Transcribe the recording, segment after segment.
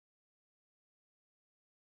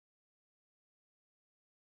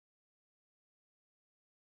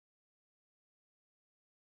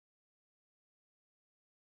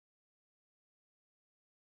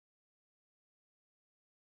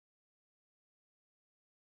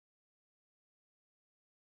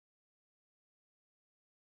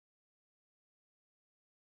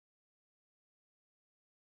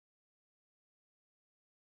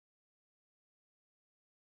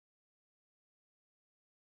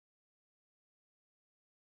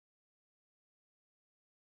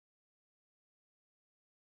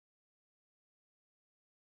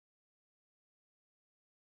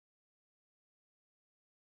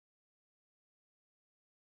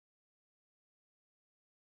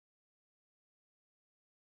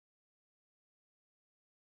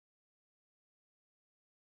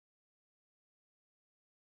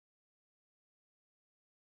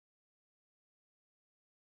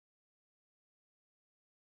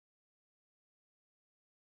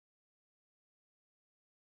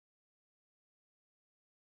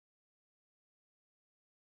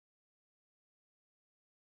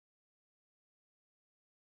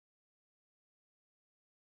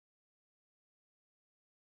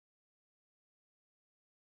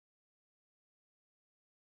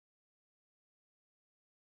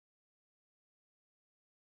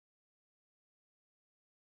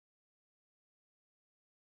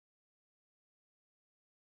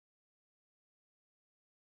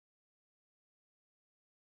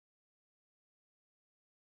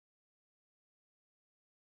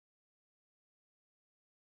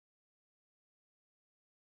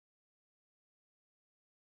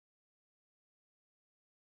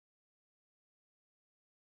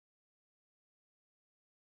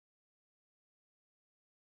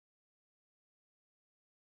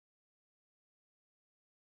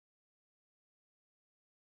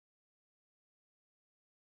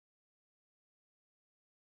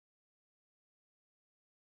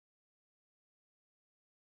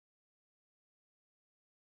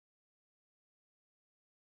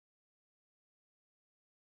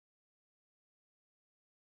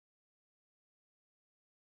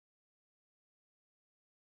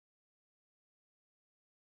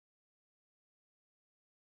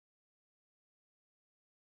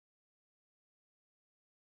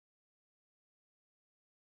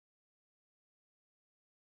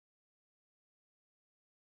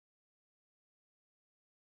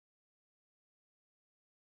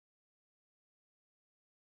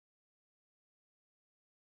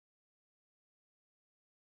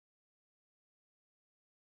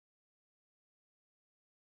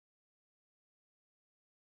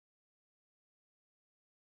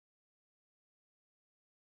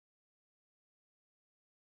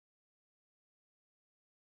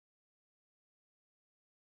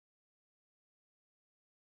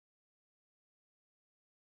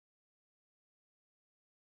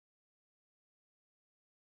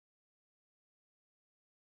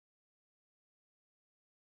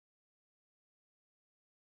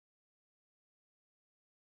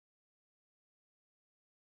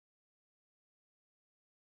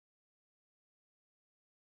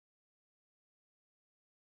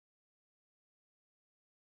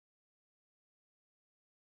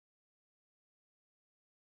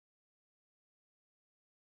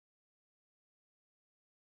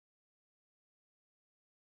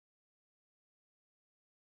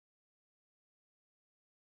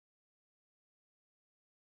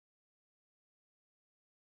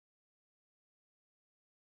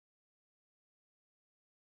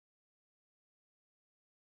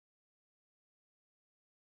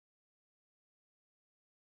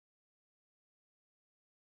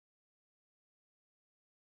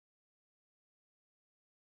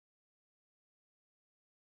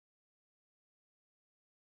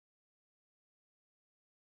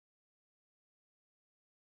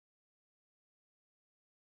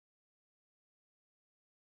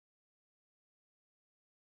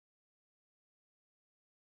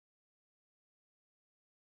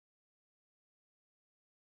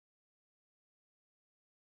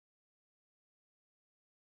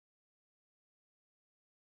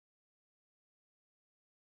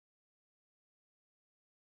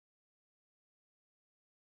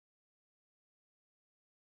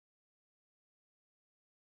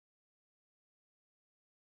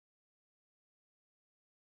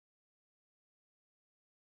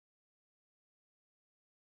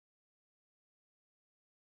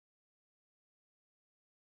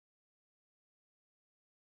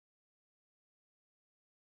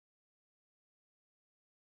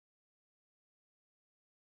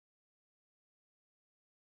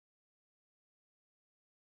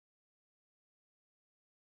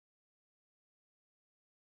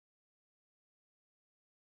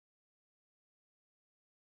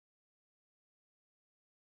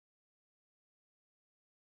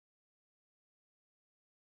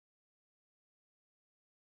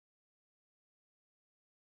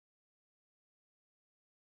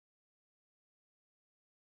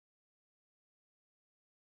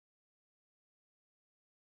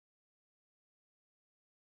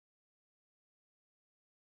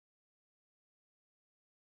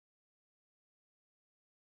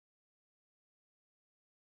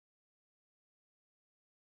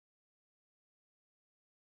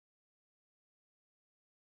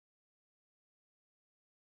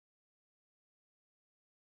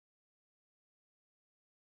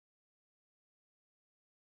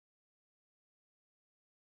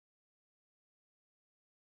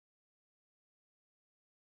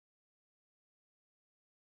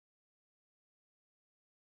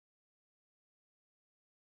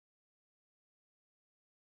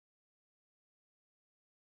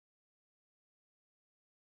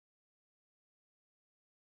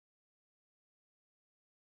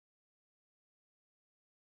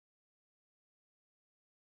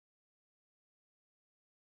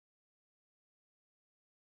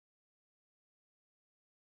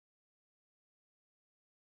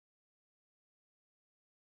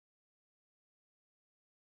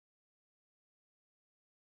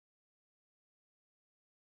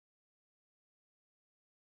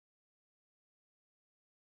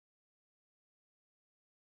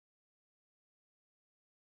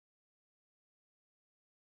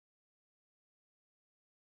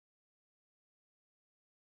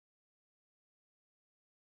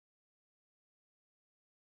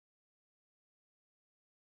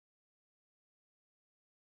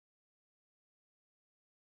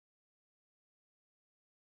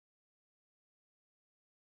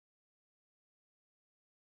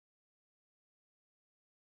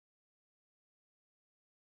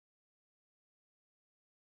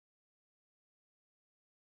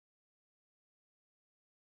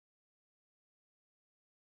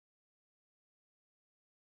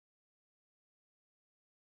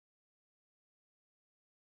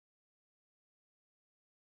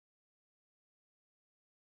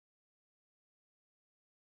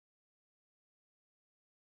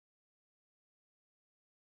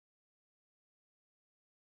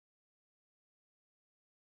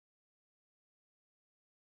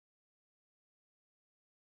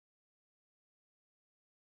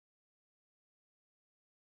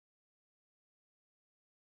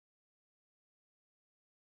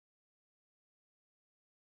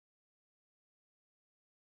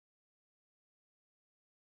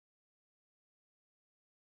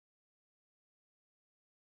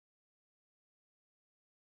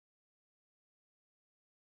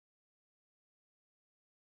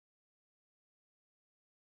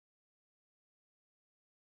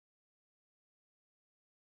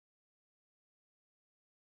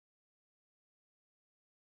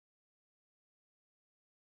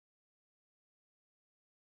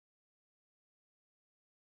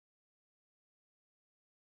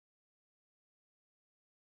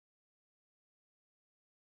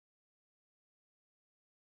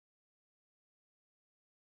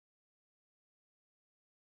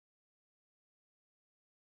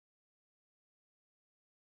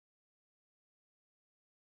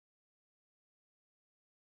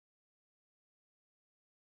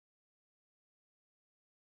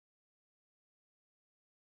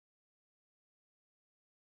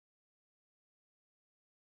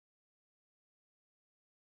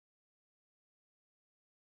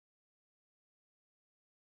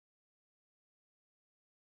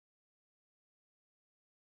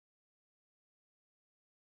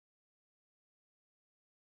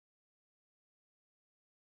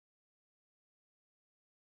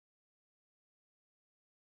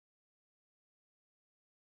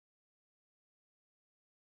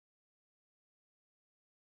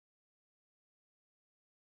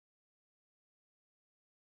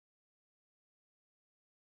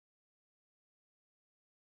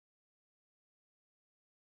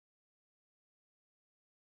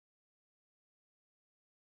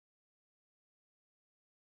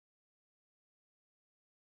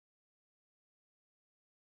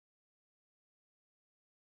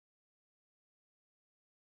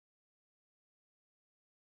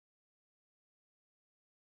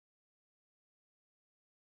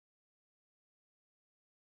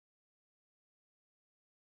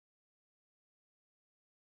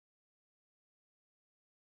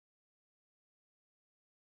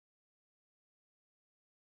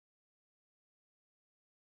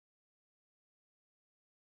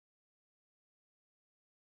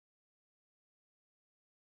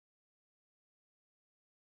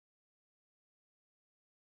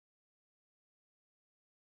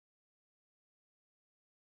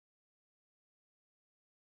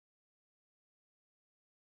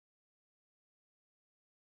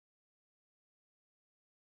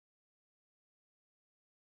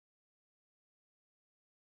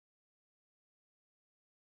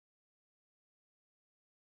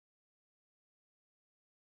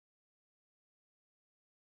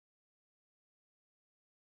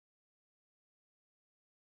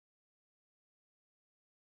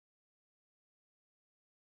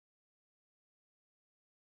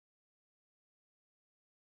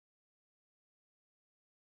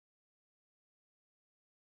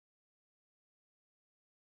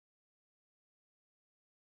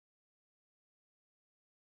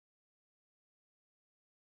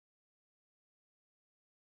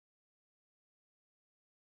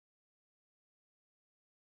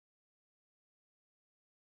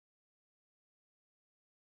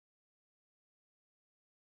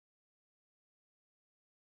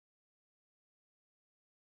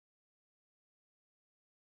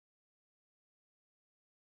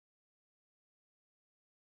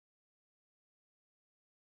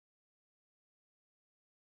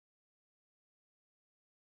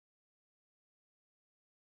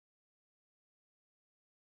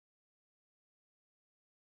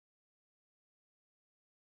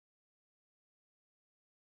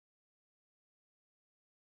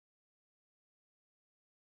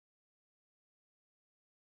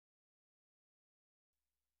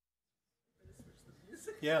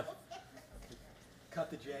Yeah.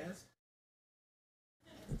 Cut the jazz.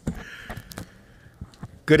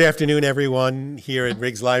 Good afternoon, everyone here at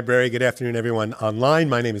Riggs Library. Good afternoon, everyone online.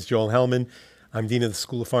 My name is Joel Hellman. I'm Dean of the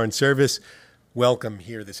School of Foreign Service. Welcome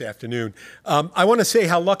here this afternoon. I want to say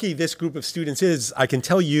how lucky this group of students is. I can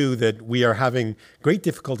tell you that we are having great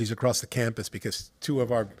difficulties across the campus because two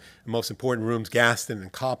of our most important rooms, Gaston and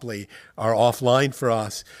Copley, are offline for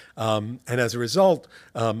us. And as a result,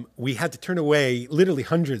 we had to turn away literally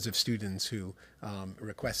hundreds of students who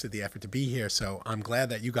requested the effort to be here. So I'm glad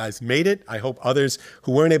that you guys made it. I hope others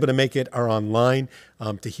who weren't able to make it are online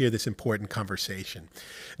to hear this important conversation.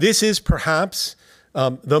 This is perhaps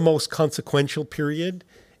the most consequential period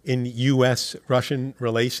in U.S.-Russian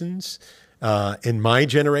relations in my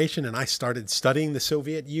generation, and I started studying the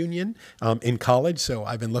Soviet Union in college, so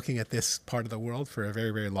I've been looking at this part of the world for a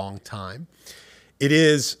very, very long time. It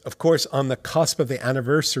is, of course, on the cusp of the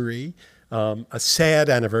anniversary, a sad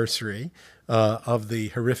anniversary of the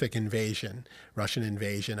horrific invasion, Russian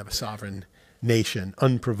invasion of a sovereign nation,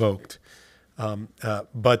 unprovoked,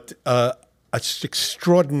 but an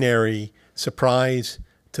extraordinary surprise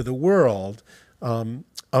to the world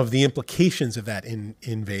of the implications of that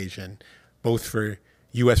invasion, both for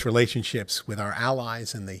U.S. relationships with our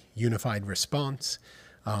allies and the unified response,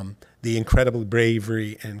 the incredible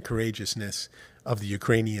bravery and courageousness of the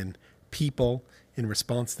Ukrainian people in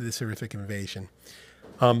response to this horrific invasion.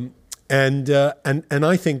 And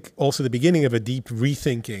I think also the beginning of a deep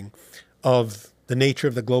rethinking of the nature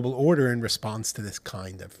of the global order in response to this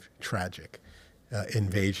kind of tragic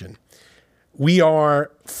invasion. We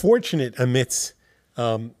are fortunate amidst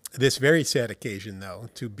this very sad occasion, though,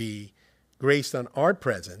 to be graced on our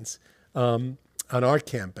presence on our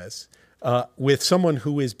campus with someone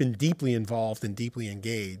who has been deeply involved and deeply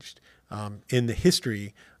engaged in the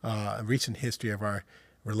history, recent history of our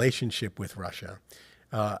relationship with Russia.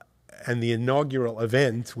 And the inaugural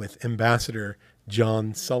event with Ambassador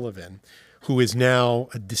John Sullivan, who is now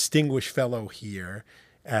a distinguished fellow here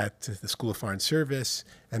at the School of Foreign Service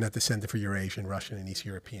and at the Center for Eurasian, Russian, and East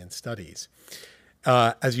European Studies.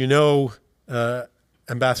 As you know,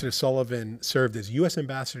 Ambassador Sullivan served as U.S.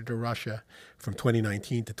 Ambassador to Russia from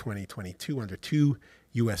 2019 to 2022 under two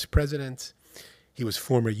U.S. presidents. He was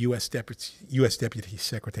former U.S. Deputy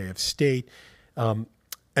Secretary of State, and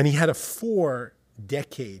he had a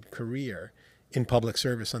 4-decade career in public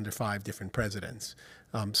service under 5 different presidents.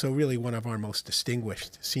 So really one of our most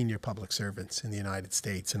distinguished senior public servants in the United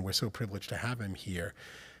States, and we're so privileged to have him here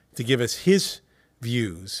to give us his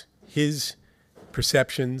views, his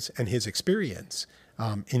perceptions, and his experience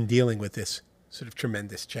in dealing with this sort of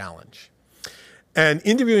tremendous challenge. And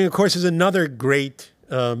interviewing, of course, is another great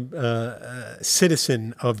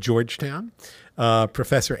citizen of Georgetown,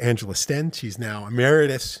 Professor Angela Stent. She's now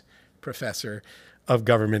emeritus professor of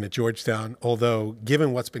government at Georgetown, although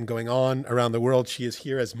given what's been going on around the world, she is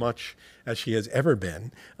here as much as she has ever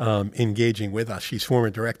been engaging with us. She's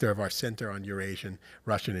former director of our Center on Eurasian,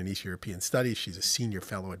 Russian, and East European Studies. She's a senior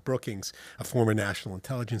fellow at Brookings, a former national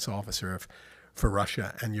intelligence officer for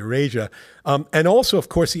Russia and Eurasia, and also, of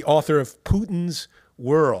course, the author of Putin's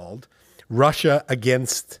World, Russia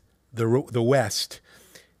Against the West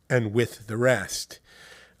and With the Rest,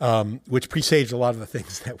 which presaged a lot of the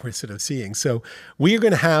things that we're sort of seeing. So we are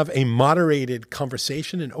going to have a moderated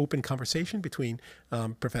conversation, an open conversation between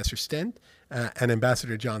Professor Stent and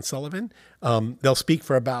Ambassador John Sullivan. They'll speak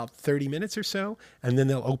for about 30 minutes or so, and then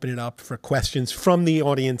they'll open it up for questions from the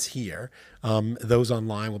audience here. Those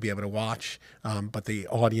online will be able to watch, but the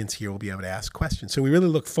audience here will be able to ask questions. So we really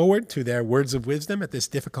look forward to their words of wisdom at this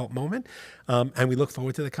difficult moment, and we look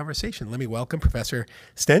forward to the conversation. Let me welcome Professor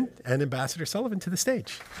Stent and Ambassador Sullivan to the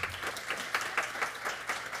stage.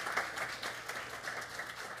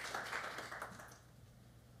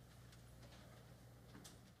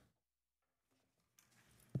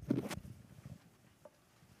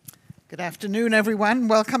 Good afternoon, everyone.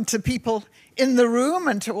 Welcome to people in the room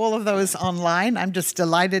and to all of those online. I'm just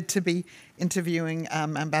delighted to be interviewing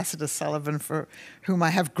Ambassador Sullivan, for whom I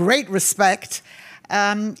have great respect.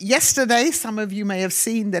 Yesterday, some of you may have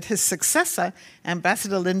seen that his successor,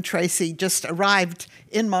 Ambassador Lynn Tracy, just arrived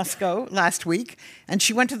in Moscow last week, and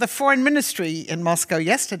she went to the Foreign Ministry in Moscow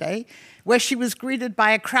yesterday, where she was greeted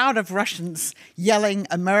by a crowd of Russians yelling,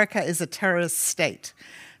 "America is a terrorist state."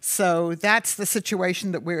 So that's the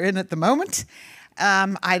situation that we're in at the moment.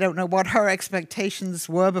 I don't know what her expectations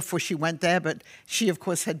were before she went there, but she, of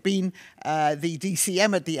course, had been the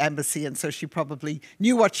DCM at the embassy, and so she probably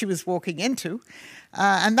knew what she was walking into.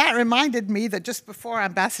 And that reminded me that just before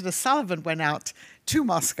Ambassador Sullivan went out to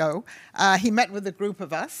Moscow, he met with a group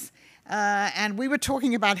of us, and we were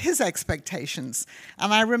talking about his expectations.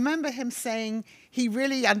 And I remember him saying he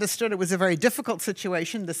really understood it was a very difficult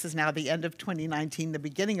situation. This is now the end of 2019, the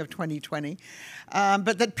beginning of 2020.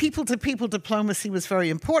 But that people-to-people diplomacy was very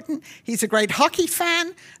important. He's a great hockey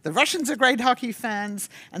fan. The Russians are great hockey fans.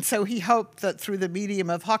 And so he hoped that through the medium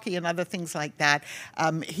of hockey and other things like that,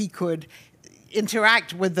 he could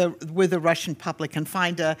interact with the Russian public and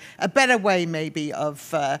find a better way maybe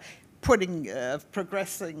of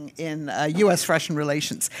progressing in U.S.-Russian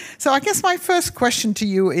relations. So I guess my first question to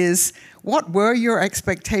you is, what were your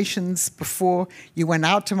expectations before you went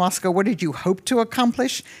out to Moscow? What did you hope to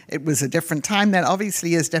accomplish? It was a different time then.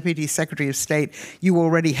 Obviously, as Deputy Secretary of State, you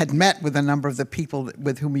already had met with a number of the people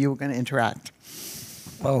with whom you were going to interact.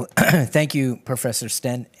 Well, thank you, Professor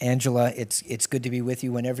Stent. Angela, it's good to be with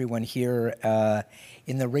you and everyone here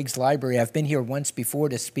in the Riggs Library. I've been here once before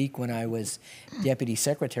to speak when I was Deputy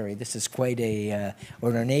Secretary. This is quite an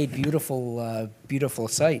ornate, beautiful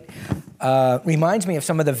site. Reminds me of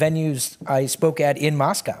some of the venues I spoke at in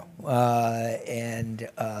Moscow.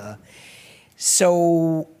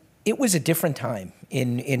 So it was a different time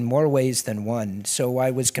in more ways than one. So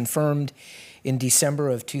I was confirmed in December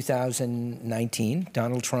of 2019.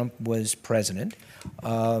 Donald Trump was president.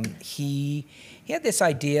 He had this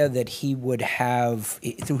idea that he would have,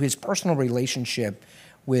 through his personal relationship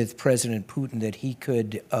with President Putin, that he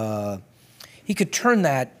could turn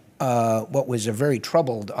that what was a very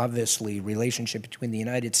troubled, obviously, relationship between the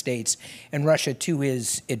United States and Russia to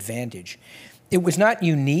his advantage. It was not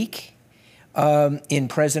unique in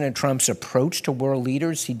President Trump's approach to world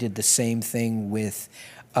leaders. He did the same thing with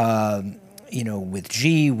with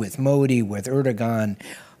Xi, with Modi, with Erdogan.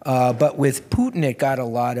 But with Putin, it got a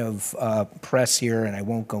lot of press here, and I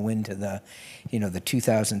won't go into the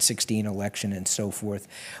 2016 election and so forth.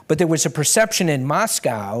 But there was a perception in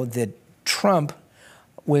Moscow that Trump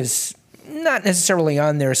was not necessarily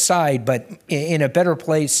on their side, but in a better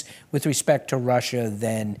place with respect to Russia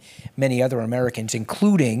than many other Americans,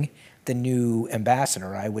 including the new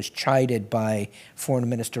ambassador. I was chided by Foreign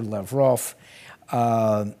Minister Lavrov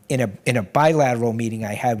in a bilateral meeting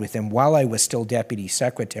I had with him while I was still Deputy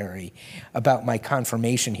Secretary about my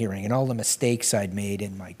confirmation hearing and all the mistakes I'd made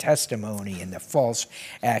in my testimony and the false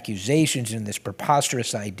accusations and this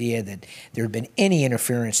preposterous idea that there had been any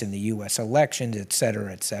interference in the U.S. elections, et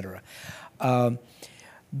cetera, et cetera.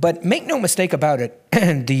 But make no mistake about it,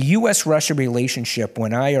 the U.S.-Russia relationship,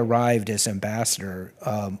 when I arrived as ambassador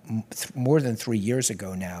more than 3 years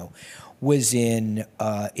ago now, was in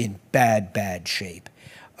bad shape.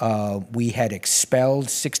 We had expelled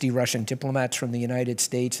 60 Russian diplomats from the United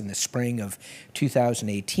States in the spring of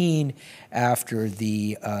 2018 after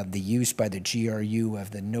the use by the GRU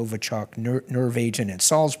of the Novichok nerve agent in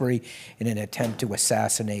Salisbury in an attempt to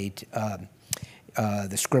assassinate the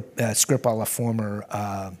Skripal, a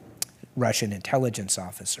former Russian intelligence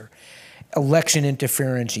officer. Election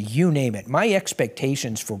interference, you name it. My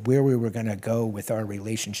expectations for where we were going to go with our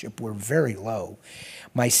relationship were very low.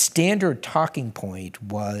 My standard talking point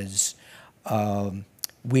was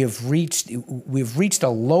we've reached a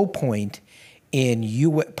low point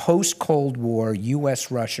in post-Cold War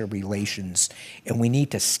U.S.-Russia relations, and we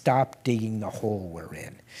need to stop digging the hole we're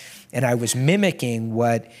in. And I was mimicking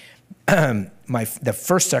what the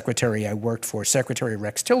first secretary I worked for, Secretary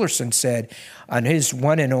Rex Tillerson, said on his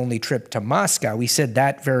one and only trip to Moscow. He said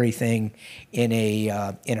that very thing in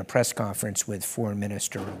a press conference with Foreign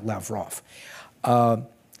Minister Lavrov.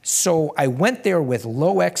 So I went there with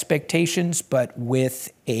low expectations, but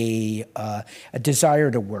with a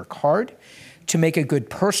desire to work hard, to make a good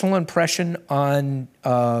personal impression on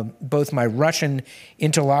both my Russian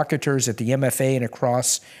interlocutors at the MFA and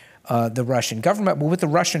across the Russian government, but with the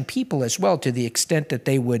Russian people as well, to the extent that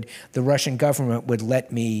the Russian government would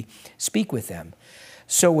let me speak with them.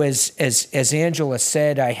 So as Angela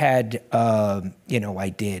said, I had,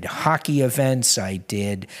 I did hockey events. I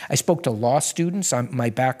spoke to law students.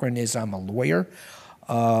 My background is I'm a lawyer.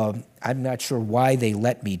 I'm not sure why they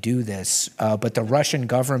let me do this, but the Russian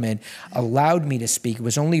government allowed me to speak. It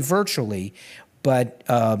was only virtually, but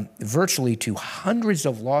virtually to hundreds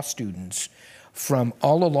of law students from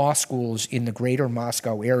all the law schools in the greater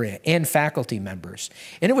Moscow area and faculty members.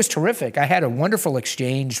 And it was terrific. I had a wonderful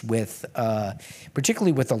exchange with,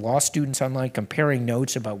 particularly with the law students online, comparing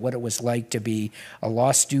notes about what it was like to be a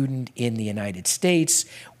law student in the United States,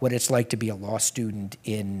 what it's like to be a law student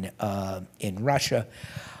in Russia.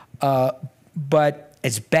 But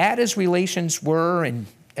as bad as relations were, and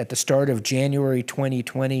at the start of January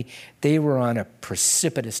 2020, they were on a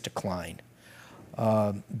precipitous decline.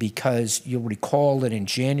 Because you'll recall that in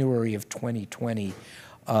January of 2020,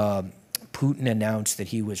 Putin announced that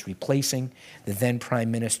he was replacing the then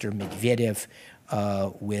Prime Minister Medvedev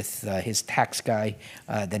with his tax guy,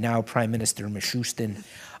 the now Prime Minister Mishustin.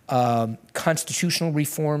 Constitutional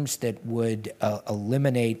reforms that would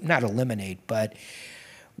not eliminate, but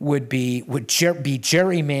would be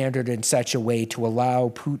gerrymandered in such a way to allow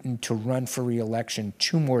Putin to run for re-election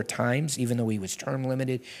 2 more times, even though he was term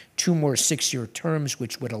limited, 2 more 6-year terms,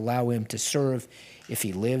 which would allow him to serve, if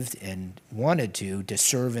he lived and wanted to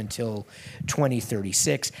serve until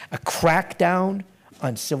 2036. A crackdown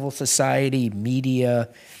on civil society, media,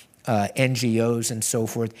 NGOs, and so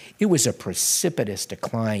forth. It was a precipitous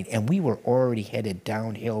decline, and we were already headed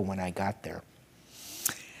downhill when I got there.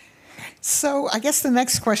 So I guess the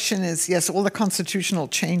next question is, yes, all the constitutional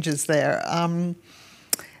changes there.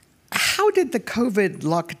 How did the COVID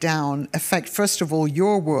lockdown affect, first of all,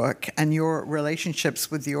 your work and your relationships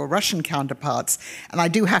with your Russian counterparts? And I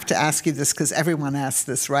do have to ask you this because everyone asks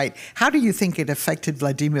this, right? How do you think it affected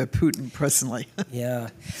Vladimir Putin personally? Yeah.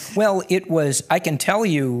 Well, I can tell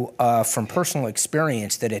you from personal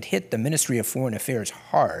experience that it hit the Ministry of Foreign Affairs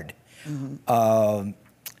hard. Mm-hmm.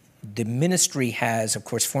 The ministry has, of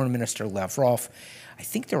course, Foreign Minister Lavrov. I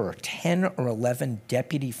think there are 10 or 11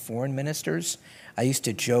 deputy foreign ministers. I used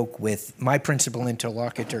to joke with my principal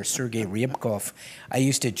interlocutor, Sergei Ryabkov. I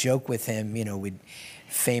used to joke with him, with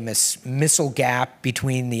famous missile gap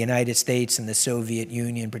between the United States and the Soviet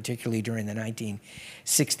Union, particularly during the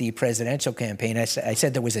 1960 presidential campaign. I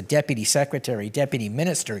said there was a deputy secretary, deputy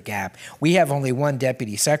minister gap. We have only 1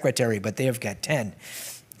 deputy secretary, but they have got 10.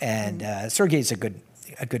 And Sergei's a good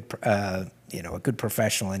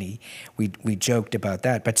professional, and we joked about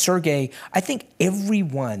that. But Sergei, I think every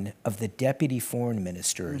one of the deputy foreign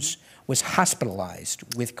ministers was hospitalized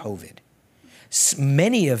with COVID.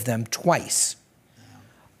 Many of them twice.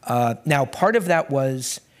 Now, part of that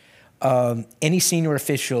was any senior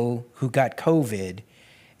official who got COVID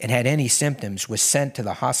and had any symptoms was sent to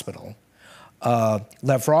the hospital.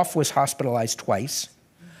 Lavrov was hospitalized twice.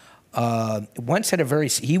 Once had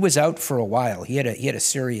he was out for a while. He had a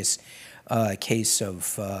serious case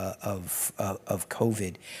of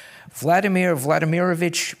COVID. Vladimir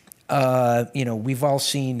Vladimirovich, we've all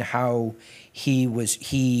seen how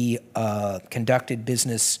he conducted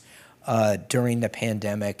business during the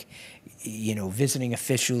pandemic. Visiting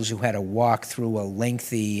officials who had to walk through a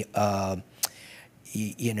lengthy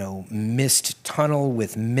mist tunnel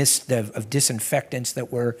with mist of disinfectants that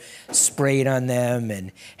were sprayed on them,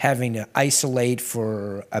 and having to isolate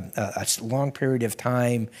for a long period of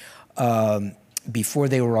time before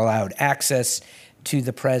they were allowed access to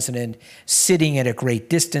the president, sitting at a great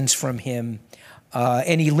distance from him.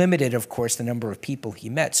 And he limited, of course, the number of people he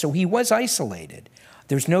met. So he was isolated.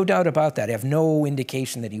 There's no doubt about that. I have no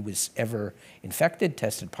indication that he was ever infected,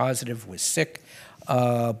 tested positive, was sick,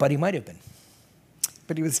 but he might have been.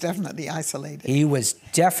 But he was definitely isolated. He was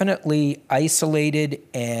definitely isolated,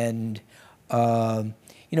 and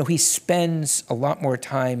he spends a lot more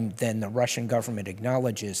time than the Russian government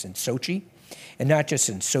acknowledges in Sochi, and not just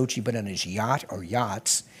in Sochi, but on his yacht or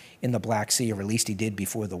yachts in the Black Sea, or at least he did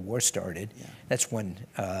before the war started. Yeah. That's one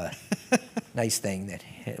nice thing, that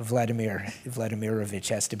Vladimirovich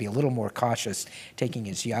has to be a little more cautious taking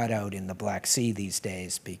his yacht out in the Black Sea these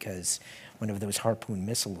days, because one of those Harpoon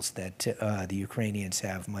missiles that the Ukrainians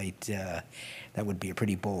have that would be a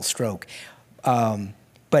pretty bold stroke.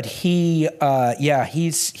 But he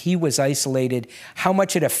was isolated. How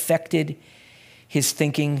much it affected his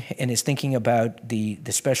thinking about the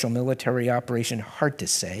special military operation, hard to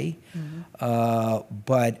say. Mm-hmm.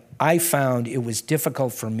 But I found it was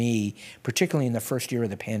difficult for me, particularly in the first year of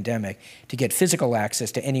the pandemic, to get physical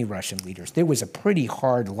access to any Russian leaders. There was a pretty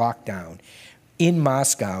hard lockdown in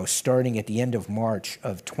Moscow starting at the end of March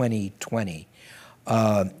of 2020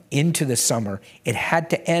 into the summer. It had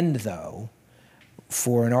to end, though,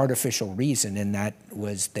 for an artificial reason, and that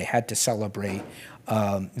was they had to celebrate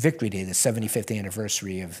Victory Day, the 75th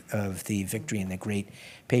anniversary of the victory in the Great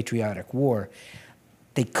Patriotic War.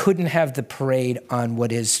 They couldn't have the parade on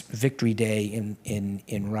what is Victory Day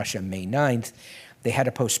in Russia, May 9th. They had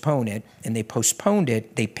to postpone it, and they postponed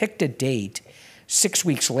it. They picked a date 5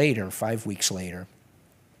 weeks later,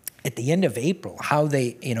 at the end of April. I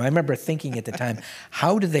remember thinking at the time,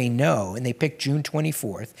 how do they know, and they picked June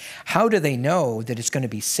 24th, how do they know that it's going to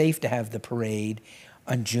be safe to have the parade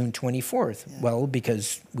on June 24th? Yeah. Well,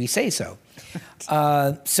 because we say so.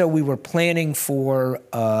 So we were planning for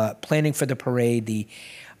the parade. We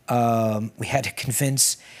had to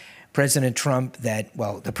convince President Trump that,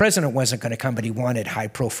 well, the president wasn't going to come, but he wanted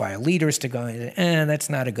high-profile leaders to go. That's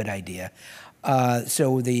not a good idea.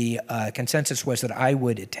 So the consensus was that I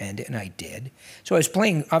would attend, and I did. So I was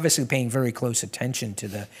obviously paying very close attention to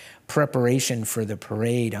the preparation for the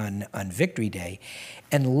parade on Victory Day.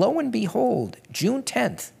 And lo and behold, June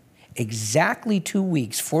 10th, exactly 2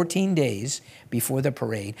 weeks, 14 days before the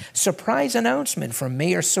parade, surprise announcement from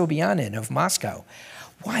Mayor Sobyanin of Moscow.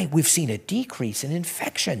 Why, we've seen a decrease in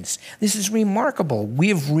infections. This is remarkable.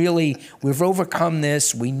 We've overcome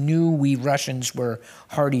this. We knew we Russians were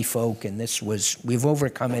hardy folk, and we've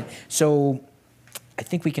overcome it. So I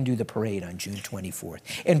think we can do the parade on June 24th.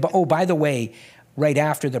 And oh, by the way, right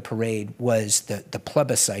after the parade was the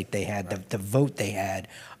plebiscite they had, the vote they had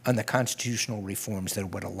on the constitutional reforms that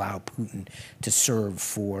would allow Putin to serve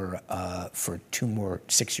for 2 more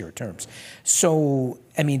 6-year terms. So,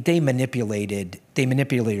 I mean, they manipulated their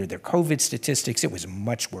COVID statistics. It was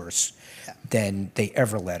much worse than they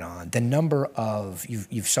ever let on. The number of,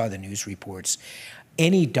 you saw the news reports,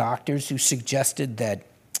 any doctors who suggested that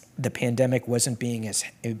the pandemic wasn't being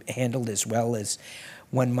handled as well as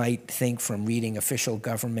one might think from reading official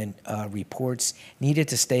government reports, needed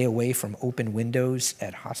to stay away from open windows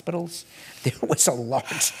at hospitals. There was a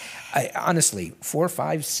large, honestly, 4,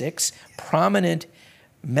 5, 6 prominent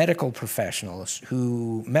medical professionals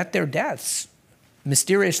who met their deaths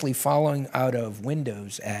mysteriously falling out of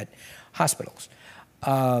windows at hospitals.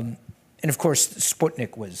 And of course,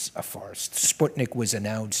 Sputnik was a farce. Sputnik was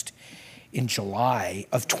announced in July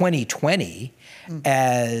of 2020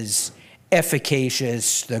 as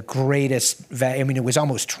efficacious, the greatest, it was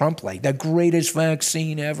almost Trump-like, the greatest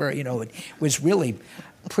vaccine ever. It was really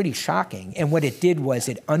pretty shocking. And what it did was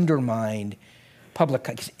it undermined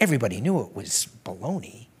because everybody knew it was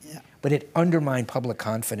baloney, but it undermined public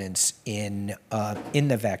confidence in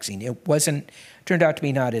the vaccine. It turned out to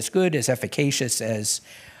be not as good, as efficacious as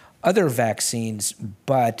other vaccines,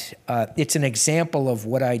 but it's an example of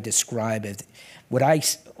what I describe as what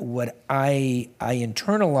I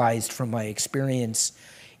internalized from my experience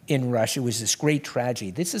in Russia was this great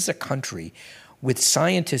tragedy. This is a country with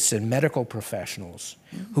scientists and medical professionals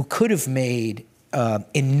who could have made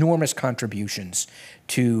enormous contributions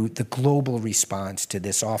to the global response to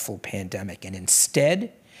this awful pandemic. And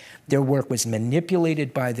instead, their work was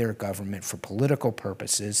manipulated by their government for political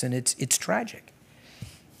purposes, and it's tragic.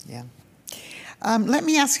 Yeah. Let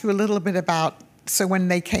me ask you a little bit about, so when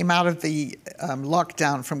they came out of the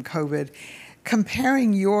lockdown from COVID,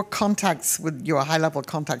 comparing your high-level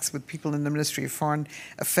contacts with people in the Ministry of Foreign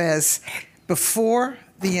Affairs before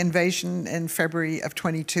the invasion in February of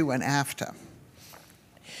 22 and after.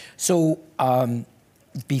 So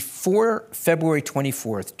before February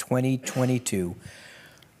 24th, 2022,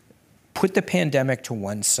 put the pandemic to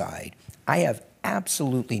one side, I have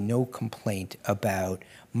absolutely no complaint about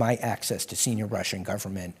my access to senior Russian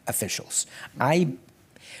government officials.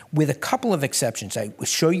 With a couple of exceptions,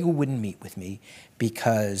 Shoigu wouldn't meet with me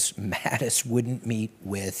because Mattis wouldn't meet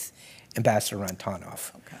with Ambassador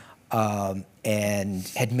Antonov. Okay. And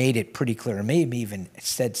had made it pretty clear, maybe even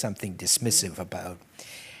said something dismissive about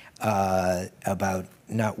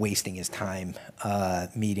not wasting his time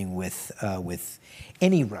meeting with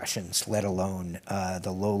any Russians, let alone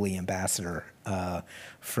the lowly ambassador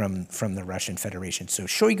from the Russian Federation. So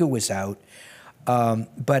Shoigu was out,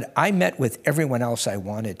 but I met with everyone else I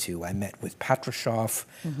wanted to. I met with Patrushev.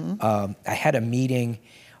 I had a meeting,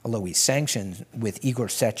 although he's sanctioned, with Igor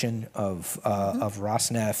Sechin of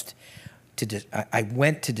Rosneft. I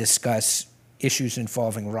went to discuss issues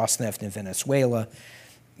involving Rosneft in Venezuela.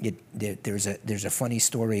 There's a funny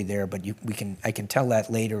story there, but I can tell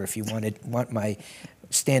that later if you want my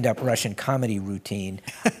stand-up Russian comedy routine.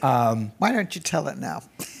 Why don't you tell it now?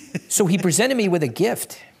 So he presented me with a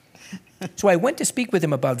gift. So I went to speak with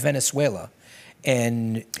him about Venezuela.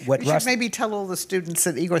 And what you should maybe tell all the students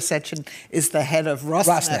that Igor Sechin is the head of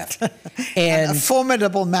Rosneft. And a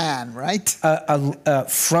formidable man, right?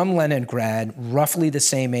 From Leningrad, roughly the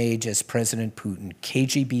same age as President Putin,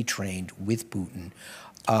 KGB trained with Putin,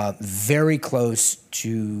 very close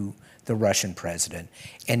to the Russian president,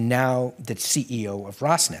 and now the CEO of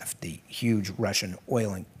Rosneft, the huge Russian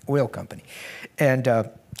oil company. And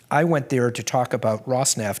I went there to talk about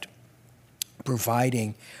Rosneft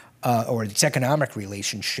providing or its economic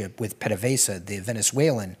relationship with PDVSA, the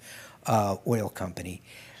Venezuelan oil company.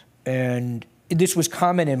 And this was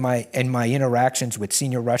common in my interactions with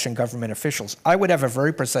senior Russian government officials. I would have a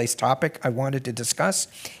very precise topic I wanted to discuss,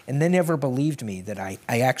 and they never believed me that I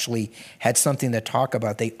actually had something to talk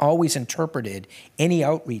about. They always interpreted any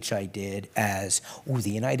outreach I did as, oh,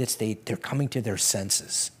 the United States, they're coming to their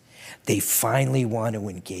senses. They finally want to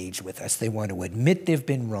engage with us. They want to admit they've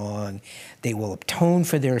been wrong. They will atone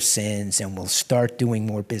for their sins, and we'll start doing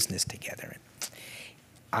more business together.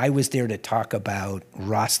 I was there to talk about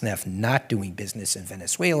Rosneft not doing business in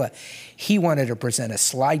Venezuela. He wanted to present a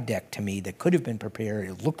slide deck to me that could have been prepared.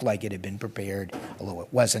 It looked like it had been prepared, although it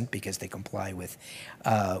wasn't because they comply with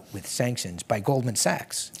sanctions, by Goldman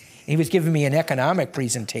Sachs. He was giving me an economic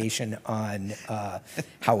presentation on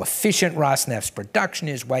how efficient Rosneft's production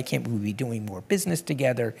is, why can't we be doing more business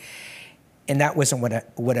together, and that wasn't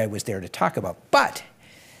what I was there to talk about. But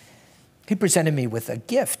he presented me with a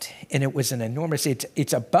gift, and it was an enormous,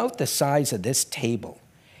 it's about the size of this table,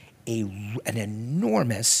 an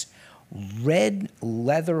enormous red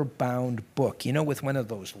leather-bound book, with one of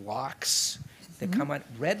those locks that come on,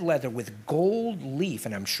 red leather with gold leaf,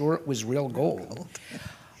 and I'm sure it was real gold.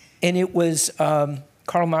 And it was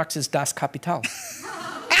Karl Marx's Das Kapital.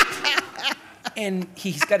 And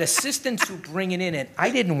he's got assistants who bring it in, and I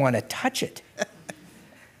didn't want to touch it.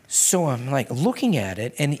 So I'm like looking at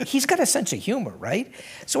it, and he's got a sense of humor, right?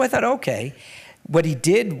 So I thought, okay. What he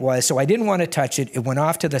did was, so I didn't want to touch it. It went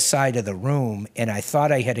off to the side of the room, and I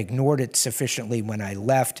thought I had ignored it sufficiently when I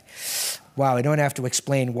left. Wow, I don't have to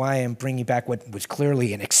explain why I'm bringing back what was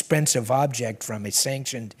clearly an expensive object from a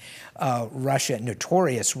sanctioned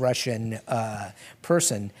notorious Russian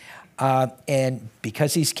person. And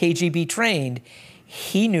because he's KGB trained,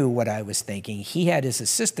 he knew what I was thinking. He had his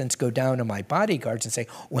assistants go down to my bodyguards and say,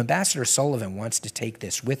 oh, Ambassador Sullivan wants to take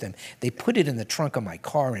this with him. They put it in the trunk of my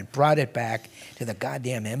car and brought it back to the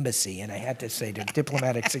goddamn embassy. And I had to say to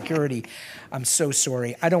diplomatic security, I'm so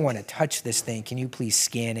sorry. I don't want to touch this thing. Can you please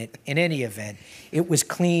scan it? In any event, it was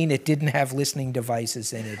clean. It didn't have listening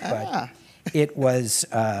devices in it, but it was,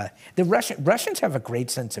 Russians have a great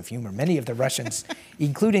sense of humor. Many of the Russians,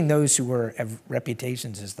 including those who have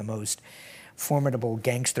reputations as the most formidable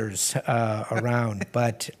gangsters around.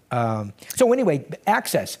 But so anyway,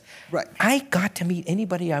 access. Right. I got to meet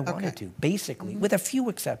anybody I wanted to, basically, with a few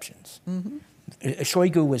exceptions.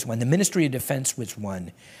 Shoigu was one. The Ministry of Defense was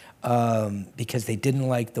one, because they didn't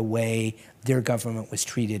like the way their government was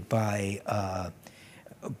treated by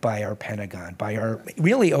our Pentagon, by our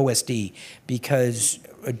really OSD, because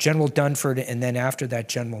General Dunford and then after that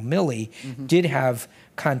General Milley did have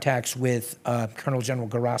contacts with Colonel General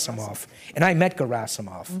Gerasimov, and I met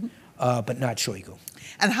Gerasimov, but not Shoigu.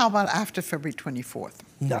 And how about after February 24th?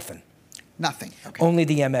 Nothing. Nothing. Okay. Only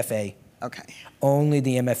the MFA. Okay. Only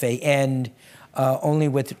the MFA, and only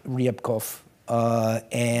with Ryabkov,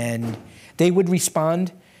 and they would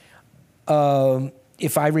respond.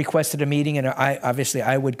 If I requested a meeting, and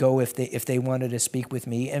I would go if they wanted to speak with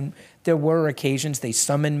me. And there were occasions they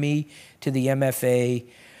summoned me to the MFA.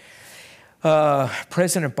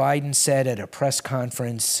 President Biden said at a press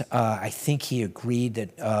conference, I think he agreed that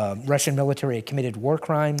Russian military had committed war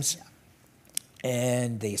crimes,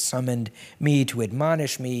 and they summoned me to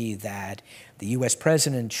admonish me that the U.S.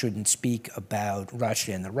 president shouldn't speak about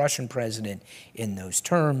Russia and the Russian president in those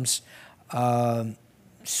terms. But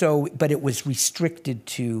it was restricted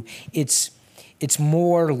to, it's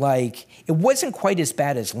more like, it wasn't quite as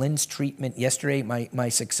bad as Lynn's treatment yesterday. My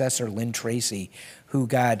successor, Lynn Tracy, who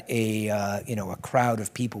got a crowd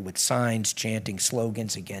of people with signs chanting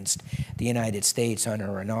slogans against the United States on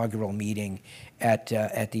her inaugural meeting at the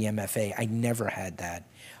MFA. I never had that.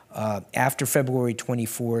 After February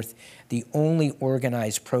 24th, the only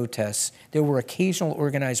organized protests, there were occasional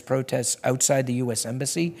organized protests outside the U.S.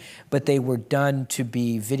 Embassy, but they were done to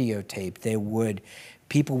be videotaped.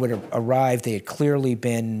 People would arrive, they had clearly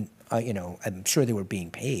been, I'm sure they were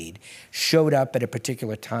being paid, showed up at a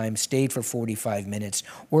particular time, stayed for 45 minutes,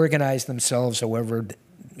 organized themselves however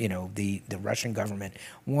the Russian government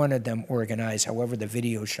wanted them organized, however the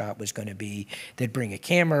video shot was going to be. They'd bring a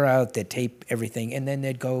camera out, they'd tape everything, and then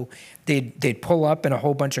they'd pull up in a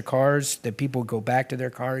whole bunch of cars, the people would go back to their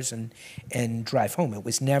cars and drive home. It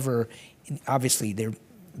was never, obviously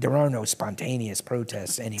there are no spontaneous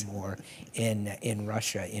protests anymore in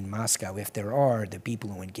Russia, in Moscow. If there are, the people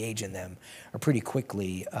who engage in them are pretty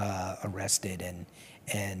quickly arrested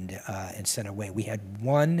and sent away. We had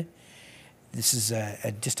one. This is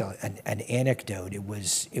just an anecdote. It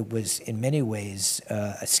was in many ways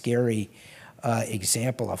a scary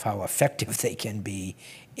example of how effective they can be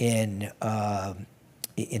in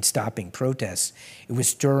stopping protests. It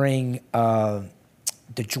was during the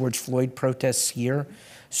George Floyd protests here,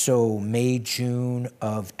 so May, June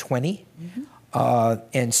of 20.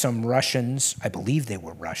 And some Russians, I believe they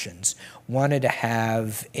were Russians, wanted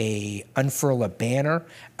to unfurl a banner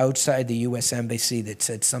outside the U.S. Embassy that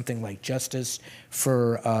said something like "Justice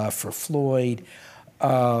for Floyd,"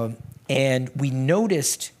 and we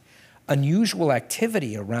noticed unusual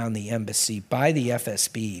activity around the embassy by the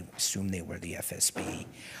FSB, assume they were the FSB,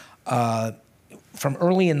 from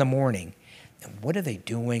early in the morning. And what are they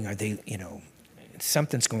doing? Are they,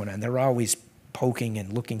 something's going on. They're always poking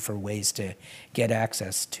and looking for ways to get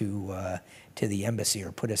access to the embassy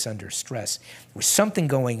or put us under stress. There was something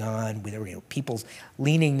going on with people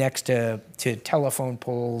leaning next to telephone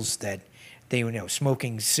poles that they were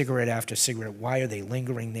smoking cigarette after cigarette. Why are they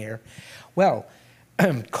lingering there? Well,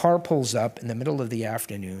 car pulls up in the middle of the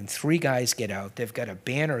afternoon. 3 guys get out. They've got a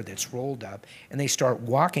banner that's rolled up, and they start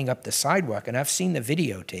walking up the sidewalk. And I've seen the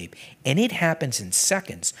videotape, and it happens in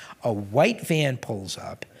seconds. A white van pulls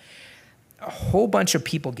up. A whole bunch of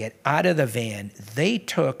people get out of the van. They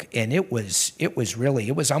took, and it was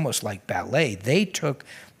almost like ballet. They took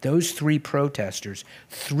those 3 protesters,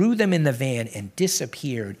 threw them in the van, and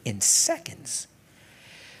disappeared in seconds.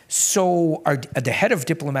 So the head of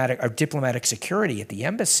diplomatic security at the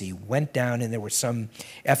embassy went down, and there were some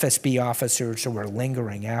FSB officers who were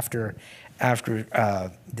lingering after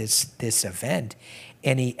this event.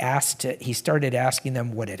 And he started asking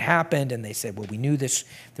them what had happened, and they said, well, we knew there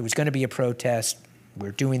was going to be a protest.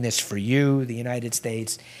 We're doing this for you, the United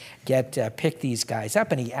States. Pick these guys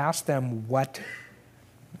up. And he asked them,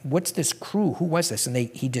 what's this crew? Who was this? And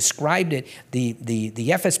he described it. The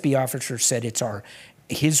FSB officer said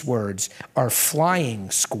his words, our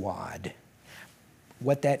flying squad.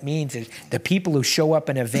 What that means is the people who show up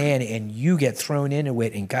in a van and you get thrown into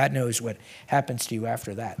it, and God knows what happens to you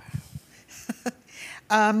after that.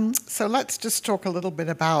 So let's just talk a little bit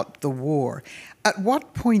about the war. At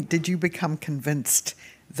what point did you become convinced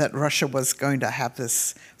that Russia was going to have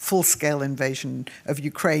this full-scale invasion of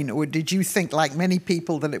Ukraine, or did you think, like many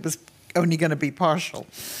people, that it was only going to be partial?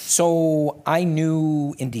 So I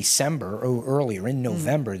knew in December, or earlier in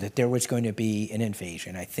November, that there was going to be an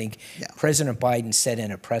invasion. I think President Biden said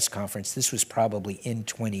in a press conference, this was probably in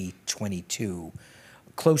 2022,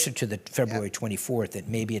 closer to the February 24th, that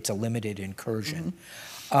maybe it's a limited incursion.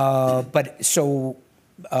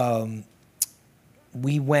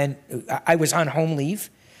 We went, I was on home leave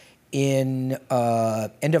in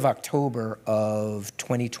end of October of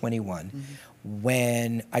 2021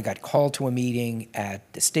 when I got called to a meeting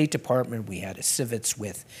at the State Department. We had a civets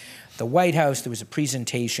with the White House. There was a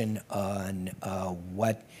presentation on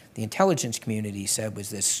what the intelligence community said was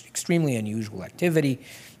this extremely unusual activity.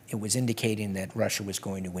 It was indicating that Russia was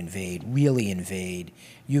going to really invade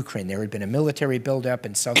Ukraine. There had been a military buildup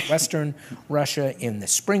in southwestern Russia in the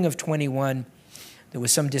spring of 21. There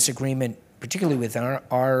was some disagreement, particularly with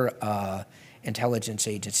our intelligence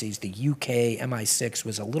agencies. The UK, MI6,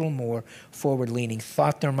 was a little more forward-leaning,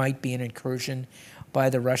 thought there might be an incursion by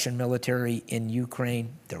the Russian military in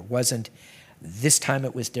Ukraine. There wasn't. This time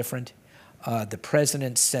it was different. The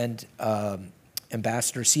president sent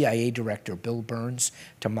CIA Director Bill Burns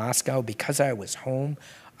to Moscow. Because I was home,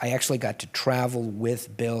 I actually got to travel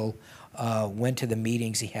with Bill, went to the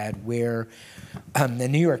meetings he had where the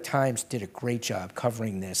New York Times did a great job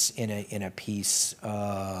covering this in a piece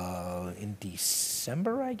in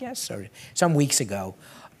December, I guess, or some weeks ago,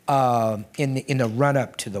 in the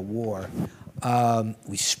run-up to the war.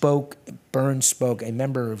 We spoke, Burns spoke, I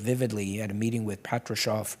remember vividly, he had a meeting with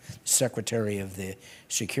Patrushev, Secretary of the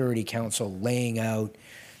Security Council, laying out,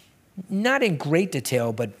 not in great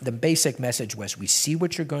detail, but the basic message was, we see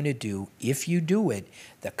what you're going to do. If you do it,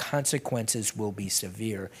 the consequences will be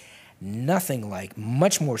severe. Nothing like,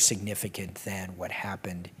 much more significant than what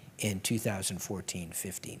happened in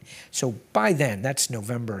 2014-15. So by then, that's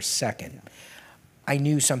November 2nd. I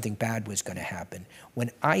knew something bad was going to happen.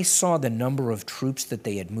 When I saw the number of troops that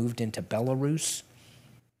they had moved into Belarus,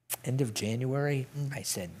 end of January, I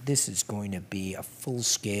said, this is going to be a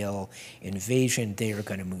full-scale invasion. They are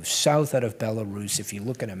going to move south out of Belarus. If you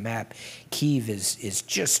look at a map, Kyiv is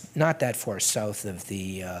just not that far south of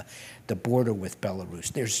the border with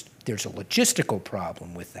Belarus. There's a logistical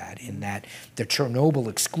problem with that, in that the Chernobyl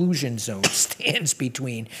exclusion zone stands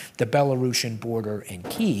between the Belarusian border and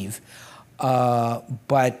Kyiv.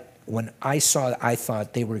 But when I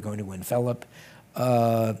thought they were going to envelop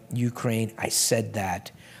Ukraine. I said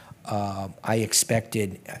that. I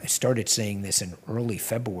started saying this in early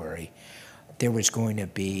February, there was going to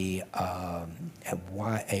be a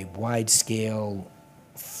wide-scale,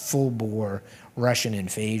 full-bore Russian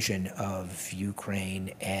invasion of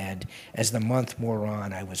Ukraine. And as the month wore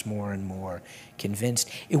on, I was more and more convinced.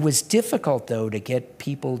 It was difficult, though, to get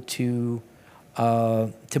people to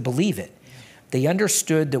believe it. They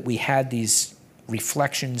understood that we had these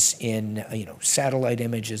reflections in satellite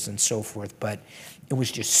images and so forth, but it was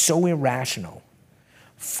just so irrational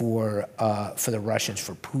for the Russians,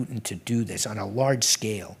 for Putin to do this on a large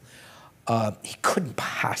scale. He couldn't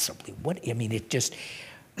possibly. It just,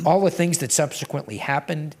 all the things that subsequently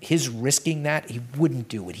happened, his risking that, he wouldn't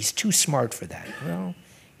do it. He's too smart for that. Well,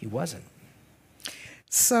 he wasn't.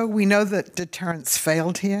 So we know that deterrence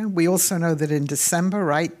failed here. We also know that in December,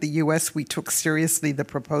 right, the U.S., we took seriously the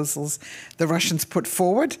proposals the Russians put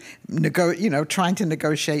forward, trying to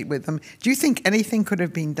negotiate with them. Do you think anything could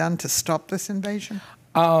have been done to stop this invasion?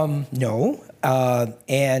 No.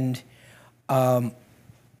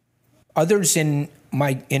 Others in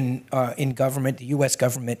government, the U.S.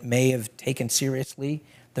 government, may have taken seriously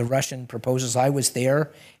the Russian proposals. I was there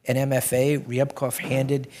at MFA. Ryabkov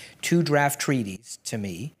handed 2 draft treaties to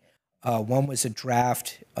me. One was a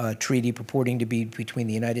draft treaty purporting to be between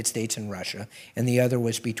the United States and Russia, and the other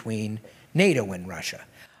was between NATO and Russia.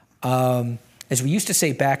 As we used to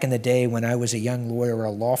say back in the day when I was a young lawyer or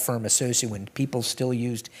a law firm associate, when people still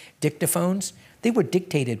used dictaphones, they were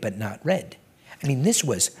dictated but not read. This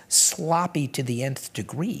was sloppy to the nth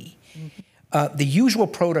degree. Mm-hmm. The usual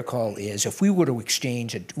protocol is if we were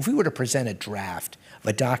to present a draft of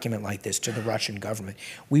a document like this to the Russian government,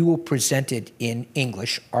 we will present it in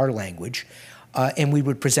English, our language, and we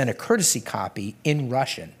would present a courtesy copy in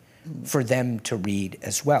Russian for them to read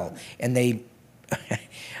as well. And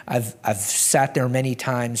I've sat there many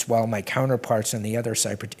times while my counterparts on the other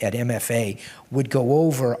side at MFA would go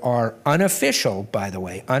over our unofficial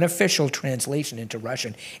translation into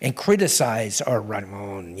Russian and criticize our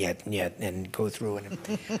Russian, and go through it.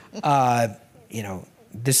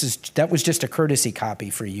 That was just a courtesy copy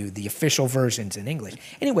for you. The official version's in English.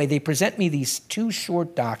 Anyway, they present me these 2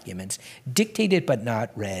 short documents, dictated but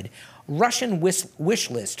not read, Russian wish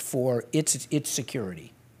list for its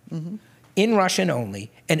security. Mm-hmm. In Russian only.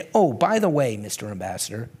 And by the way, Mr.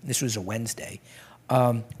 Ambassador, this was a Wednesday,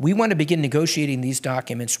 we want to begin negotiating these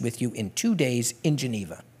documents with you in 2 days in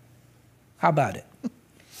Geneva. How about it?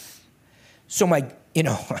 So my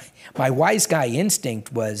wise guy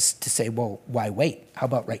instinct was to say, well, why wait? How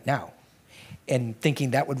about right now? And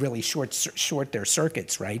thinking that would really short their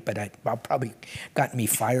circuits, right? But I'll probably got me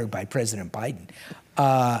fired by President Biden.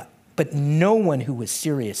 But no one who was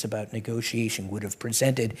serious about negotiation would have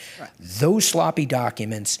presented those sloppy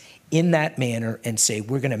documents in that manner and say,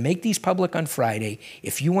 we're going to make these public on Friday.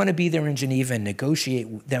 If you want to be there in Geneva and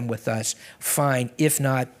negotiate them with us, fine. If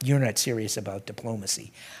not, you're not serious about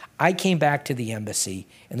diplomacy. I came back to the embassy,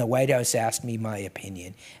 and the White House asked me my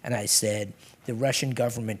opinion, and I said, the Russian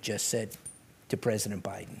government just said to President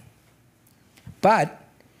Biden. But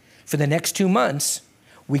for the next 2 months,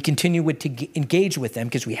 we continue to engage with them,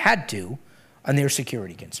 because we had to, on their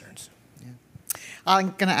security concerns.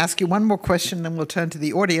 I'm going to ask you one more question, then we'll turn to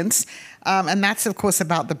the audience. And that's, of course,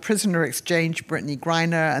 about the prisoner exchange, Brittany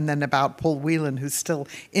Griner, and then about Paul Whelan, who's still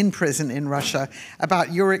in prison in Russia,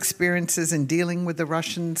 about your experiences in dealing with the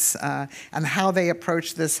Russians and how they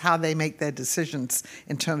approach this, how they make their decisions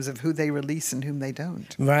in terms of who they release and whom they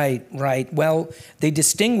don't. Right. Well, they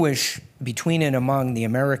distinguish between and among the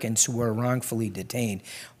Americans who were wrongfully detained.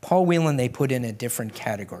 Paul Whelan they put in a different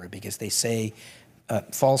category because they say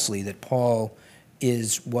falsely that Paul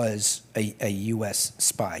was a U.S.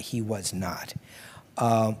 spy. He was not.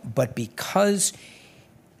 But because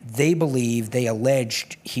they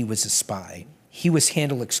alleged he was a spy, he was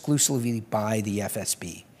handled exclusively by the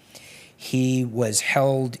FSB. He was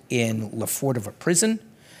held in La Fordova prison,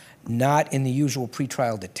 not in the usual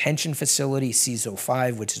pretrial detention facility, CISO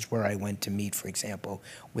 5, which is where I went to meet, for example,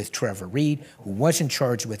 with Trevor Reed, who wasn't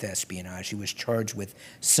charged with espionage. He was charged with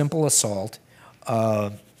simple assault.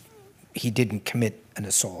 He didn't commit an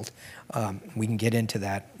assault. We can get into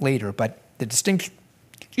that later. But the distinction,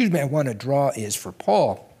 I want to draw is for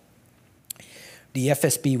Paul, the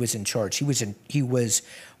FSB was in charge. He was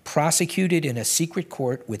prosecuted in a secret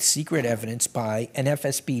court with secret evidence by an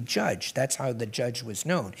FSB judge. That's how the judge was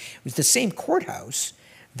known. It was the same courthouse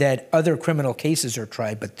that other criminal cases are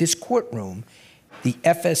tried, but this courtroom, the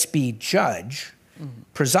FSB judge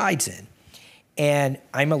presides in. And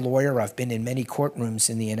I'm a lawyer. I've been in many courtrooms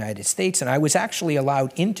in the United States, and I was actually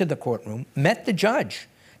allowed into the courtroom, met the judge,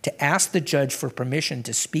 to ask the judge for permission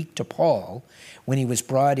to speak to Paul when he was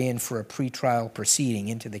brought in for a pretrial proceeding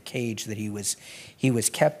into the cage that he was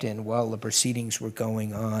kept in while the proceedings were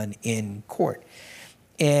going on in court.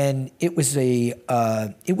 And it was a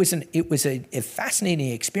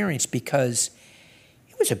fascinating experience because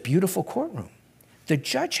it was a beautiful courtroom. The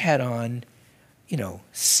judge had on,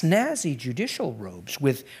 snazzy judicial robes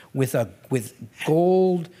with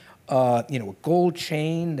gold, a gold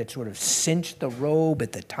chain that sort of cinched the robe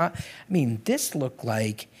at the top. This looked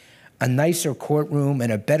like a nicer courtroom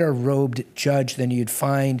and a better robed judge than you'd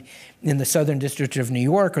find in the Southern District of New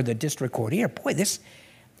York or the district court here. Boy, this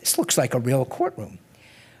this looks like a real courtroom.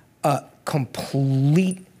 It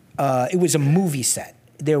was a movie set.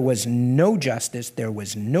 There was no justice. There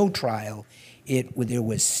was no trial. There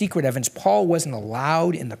was secret evidence. Paul wasn't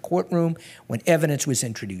allowed in the courtroom when evidence was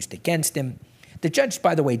introduced against him. The judge,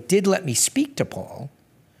 by the way, did let me speak to Paul,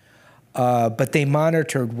 but they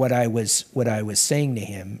monitored what I was saying to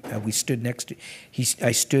him. We stood next to.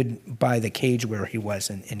 I stood by the cage where he was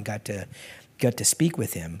and got to speak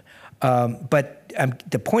with him. But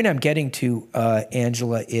the point I'm getting to,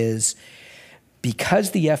 Angela, is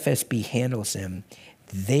because the FSB handles him,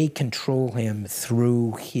 they control him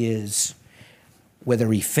through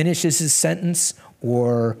whether he finishes his sentence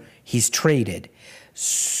or he's traded.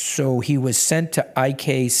 So he was sent to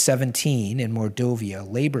IK-17 in Mordovia,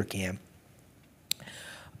 labor camp,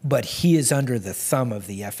 but he is under the thumb of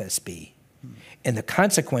the FSB. And the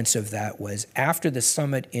consequence of that was after the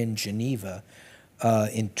summit in Geneva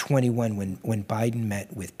in 21, when Biden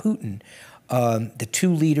met with Putin, the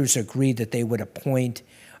two leaders agreed that they would appoint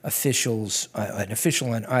officials, an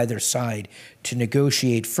official on either side, to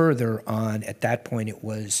negotiate further on. At that point, it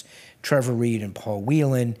was Trevor Reed and Paul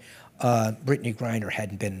Whelan. Brittany Griner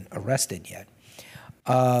hadn't been arrested yet.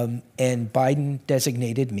 And Biden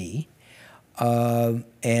designated me.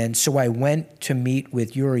 And so I went to meet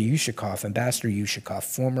with Yuri Yushakov, Ambassador Yushakov,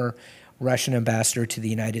 former Russian ambassador to the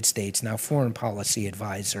United States, now foreign policy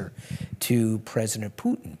advisor to President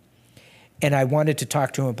Putin. And I wanted to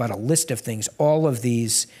talk to him about a list of things. All of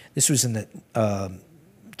these, this was in the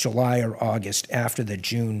July or August after the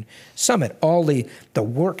June summit, all the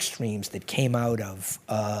work streams that came out of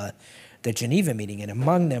the Geneva meeting, and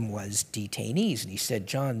among them was detainees. And he said,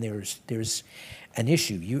 John, there's an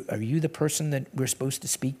issue. Are you the person that we're supposed to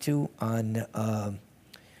speak to on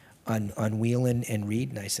Whelan and Reed?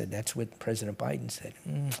 And I said, that's what President Biden said.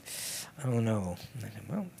 I don't know. And I said,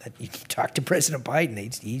 well, you can talk to President Biden.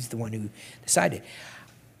 He's the one who decided.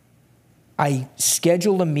 I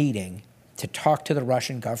scheduled a meeting to talk to the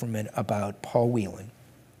Russian government about Paul Whelan.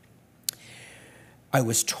 I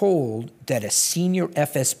was told that a senior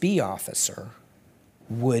FSB officer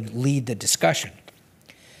would lead the discussion.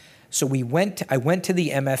 So I went to the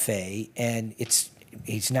MFA, and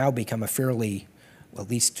he's now become a fairly, well, at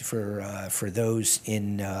least for those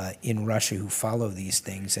in Russia who follow these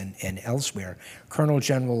things and elsewhere, Colonel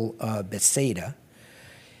General Beseda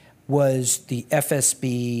was the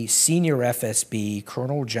FSB, senior FSB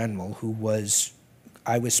Colonel General who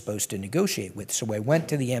I was supposed to negotiate with. So I went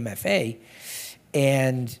to the MFA,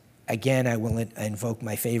 and again, I will invoke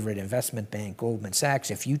my favorite investment bank, Goldman Sachs.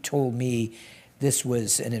 If you told me this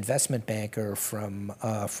was an investment banker from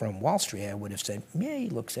Wall Street, I would have said, yeah, he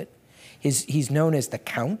looks it. He's known as the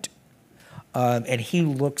Count, and he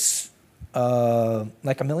looks like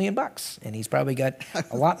 $1 million, and he's probably got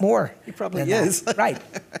a lot more. He probably is. That. Right.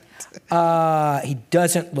 He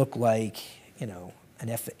doesn't look like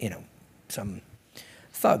some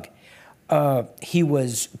thug. He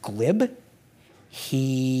was glib.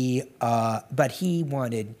 But he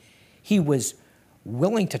was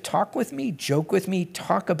willing to talk with me, joke with me,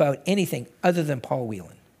 talk about anything other than Paul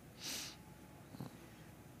Whelan.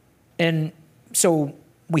 And so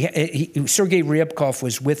Sergei Ryabkov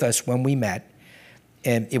was with us when we met,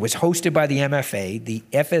 and it was hosted by the MFA. The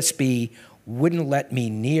FSB wouldn't let me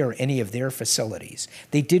near any of their facilities.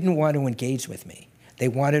 They didn't want to engage with me. They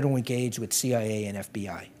wanted to engage with CIA and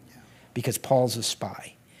FBI because Paul's a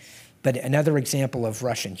spy. But another example of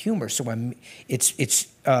Russian humor. So it's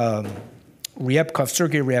Ryabkov,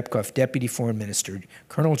 Sergei Ryabkov, Deputy Foreign Minister,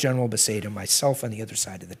 Colonel General Beseda, myself on the other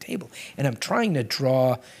side of the table, and I'm trying to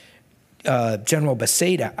draw General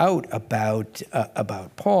Beseda out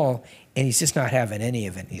about Paul, and he's just not having any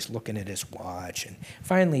of it. He's looking at his watch, and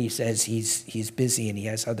finally he says he's busy and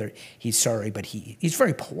he's sorry, but he's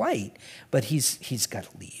very polite, but he's got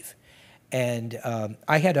to leave. And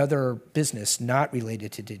I had other business not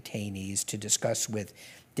related to detainees to discuss with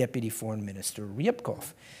Deputy Foreign Minister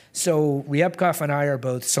Ryabkov. So Ryabkov and I are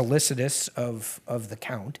both solicitous of the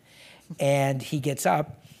Count, and he gets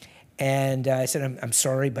up, and I said, I'm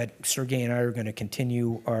sorry, but Sergei and I are going to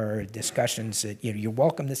continue our discussions. You're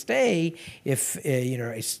welcome to stay if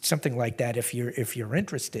something like that if you're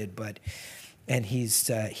interested. And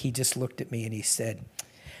he just looked at me and he said,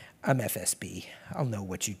 I'm FSB. I'll know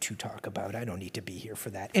what you two talk about. I don't need to be here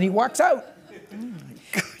for that. And he walks out.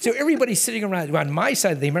 So everybody sitting around on my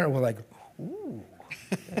side of the mirror were like, ooh,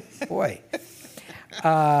 boy.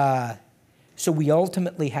 So we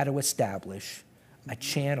ultimately had to establish a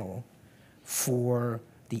channel for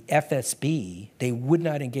the FSB. They would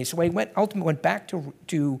not engage. So I ultimately went back to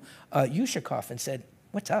Yushakov and said,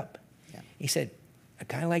 what's up? Yeah. He said, a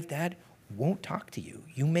guy like that won't talk to you.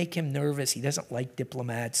 You make him nervous. He doesn't like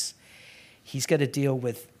diplomats. He's got to deal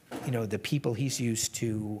with, the people he's used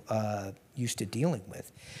to dealing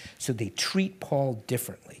with. So they treat Paul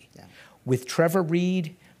differently. Yeah. With Trevor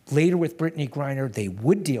Reed, later with Brittany Griner, they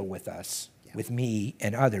would deal with us, with me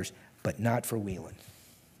and others, but not for Whelan.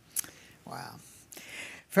 Wow.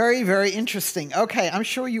 Very, very interesting. Okay, I'm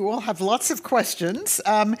sure you all have lots of questions.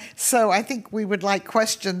 So I think we would like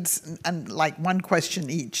questions, and like one question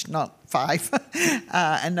each, not 5,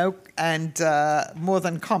 and more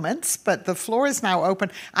than comments. But the floor is now open.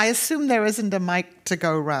 I assume there isn't a mic to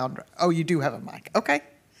go around. Oh, you do have a mic. Okay,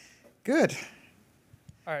 good.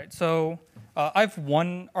 All right, so I have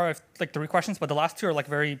 3 questions, but the last 2 are like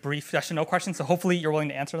very brief yes or no questions, so hopefully you're willing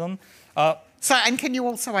to answer them. And can you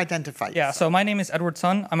also identify yourself? Yeah, so my name is Edward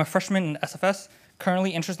Sun. I'm a freshman in SFS,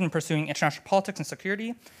 currently interested in pursuing international politics and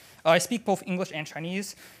security. I speak both English and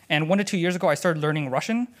Chinese, and 1 to 2 years ago I started learning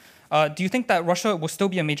Russian. Do you think that Russia will still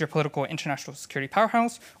be a major political international security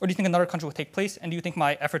powerhouse, or do you think another country will take place, and do you think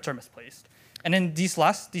my efforts are misplaced? And then these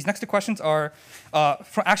next 2 questions are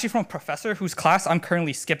actually from a professor whose class I'm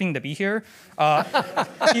currently skipping to be here.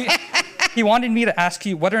 He wanted me to ask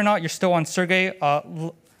you whether or not you're still on Sergei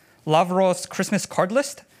Lavrov's Christmas card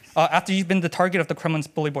list after you've been the target of the Kremlin's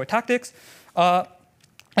bully boy tactics,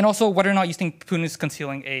 and also whether or not you think Putin is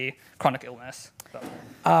concealing a chronic illness. So.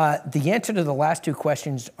 The answer to the last 2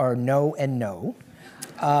 questions are no and no.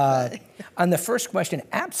 On the first question,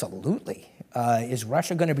 absolutely. Is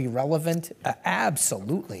Russia going to be relevant?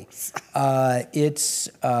 Absolutely.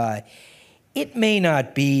 It may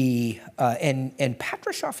not be, and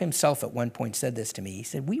Patrushev himself at one point said this to me. He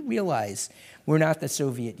said, we realize we're not the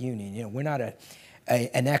Soviet Union. We're not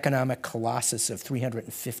an economic colossus of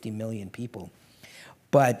 350 million people.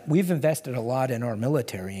 But we've invested a lot in our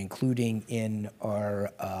military, including in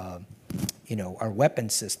our, our weapon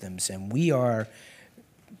systems, and we are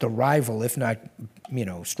the rival, if not,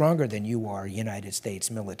 stronger than you are, United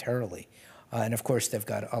States militarily. And of course, they've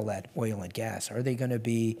got all that oil and gas. Are they going to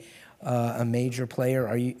be a major player?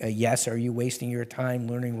 Are you? Yes. Are you wasting your time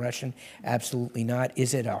learning Russian? Absolutely not.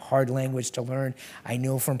 Is it a hard language to learn? I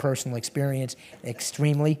know from personal experience,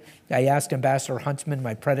 extremely. I asked Ambassador Huntsman,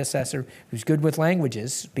 my predecessor, who's good with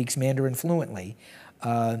languages, speaks Mandarin fluently.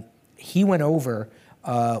 He went over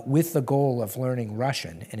with the goal of learning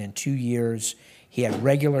Russian, and in 2 years, he had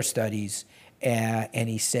regular studies, and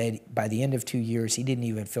he said by the end of 2 years, he didn't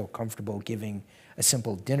even feel comfortable giving a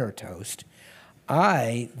simple dinner toast.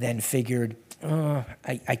 I then figured,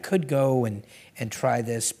 I could go and try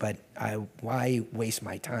this, but why waste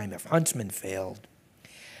my time if Huntsman failed?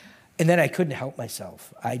 And then I couldn't help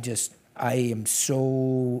myself. I am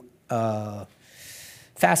so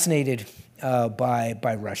fascinated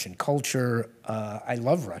by Russian culture. I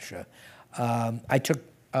love Russia. I took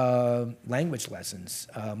language lessons.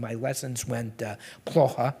 My lessons went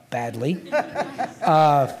plохо, badly.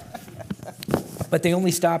 But they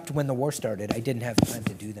only stopped when the war started. I didn't have time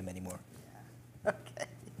to do them anymore. Okay.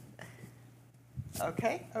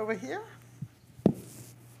 Okay, over here.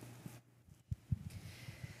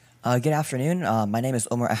 Good afternoon. My name is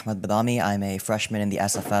Omar Ahmed Badami. I'm a freshman in the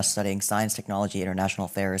SFS studying Science, Technology, International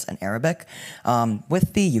Affairs, and Arabic.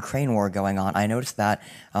 With the Ukraine war going on, I noticed that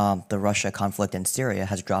the Russia conflict in Syria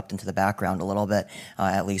has dropped into the background a little bit,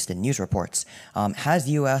 at least in news reports. Has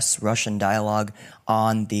U.S.-Russian dialogue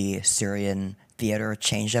on the Syrian theater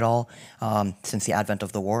changed at all since the advent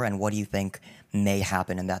of the war, and what do you think may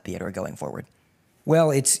happen in that theater going forward?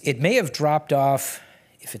 Well, it may have dropped off,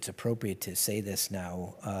 if it's appropriate to say this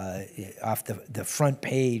now, off the front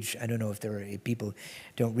page. I don't know if people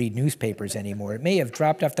don't read newspapers anymore. It may have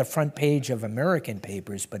dropped off the front page of American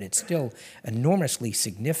papers, but it's still enormously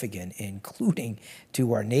significant, including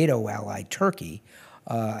to our NATO ally, Turkey.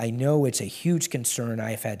 I know it's a huge concern.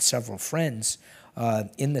 I've had several friends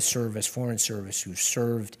in the service, foreign service, who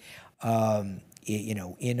served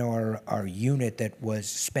in our unit that was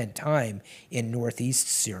spent time in northeast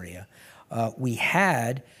Syria. We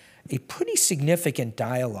had a pretty significant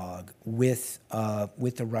dialogue with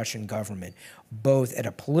the Russian government, both at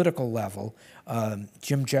a political level.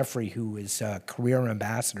 Jim Jeffrey, who is a career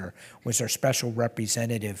ambassador, was our special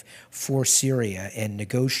representative for Syria and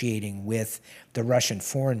negotiating with the Russian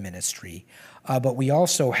foreign ministry. But we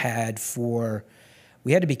also had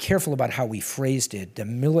we had to be careful about how we phrased it. The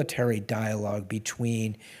military dialogue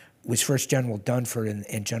was first General Dunford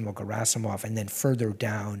and General Gerasimov, and then further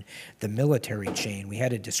down the military chain. We had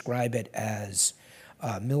to describe it as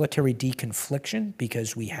military deconfliction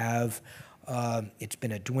because we have It's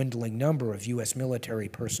been a dwindling number of U.S. military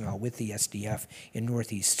personnel with the SDF in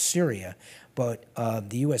northeast Syria, but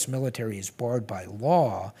the U.S. military is barred by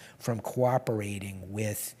law from cooperating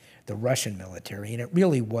with the Russian military, and it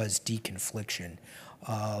really was deconfliction.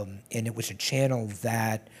 And it was a channel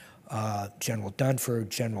that General Dunford,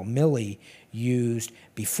 General Milley used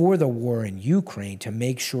before the war in Ukraine to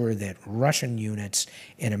make sure that Russian units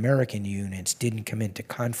and American units didn't come into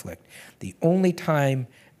conflict. The only time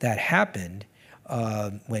that happened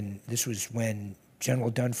when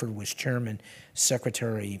General Dunford was chairman,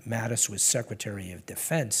 Secretary Mattis was Secretary of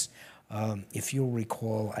Defense. If you'll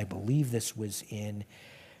recall, I believe this was in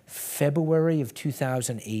February of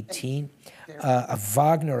 2018, a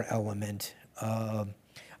Wagner element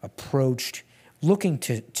approached, looking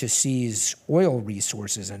to seize oil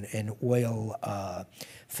resources and oil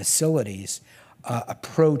facilities,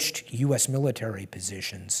 approached U.S. military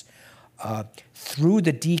positions. Through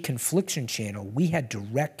the deconfliction channel, we had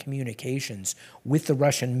direct communications with the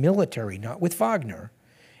Russian military, not with Wagner.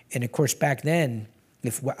 And of course, back then,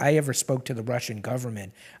 if I ever spoke to the Russian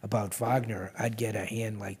government about Wagner, I'd get a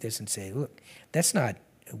hand like this and say, look,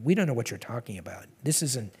 we don't know what you're talking about. This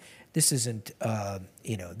isn't, is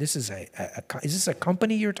this a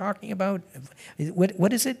company you're talking about?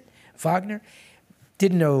 What is it, Wagner?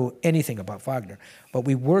 Didn't know anything about Wagner, but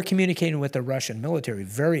we were communicating with the Russian military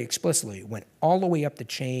very explicitly. It went all the way up the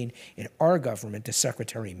chain in our government to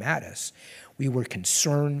Secretary Mattis. We were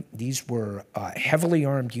concerned these were heavily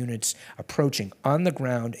armed units approaching on the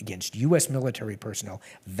ground against U.S. military personnel,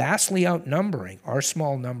 vastly outnumbering our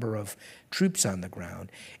small number of troops on the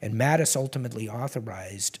ground. And Mattis ultimately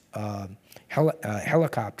authorized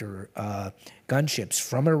helicopter gunships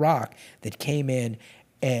from Iraq that came in,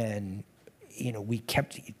 and we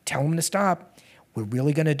kept telling them to stop. We're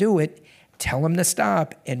really going to do it. Tell them to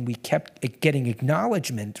stop. And we kept getting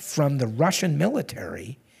acknowledgement from the Russian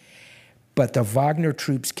military. But the Wagner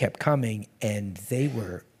troops kept coming, and they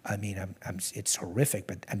were, it's horrific,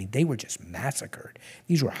 but they were just massacred.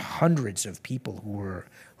 These were hundreds of people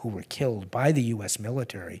who were killed by the U.S.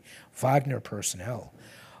 military, Wagner personnel.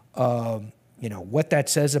 What that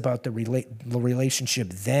says about the relationship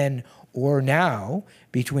then or now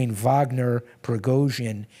between Wagner,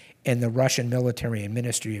 Prigozhin, and the Russian military and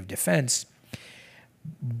Ministry of Defense,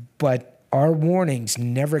 but our warnings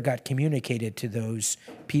never got communicated to those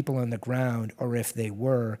people on the ground, or if they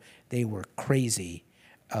were crazy,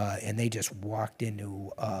 and they just walked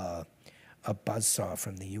into a buzzsaw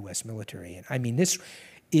from the U.S. military. And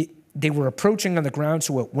they were approaching on the ground,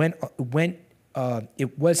 so it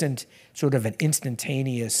wasn't sort of an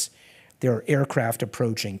instantaneous, there are aircraft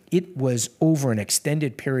approaching. It was over an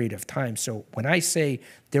extended period of time. So when I say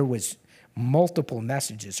there was multiple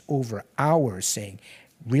messages over hours saying,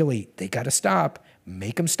 really, they got to stop,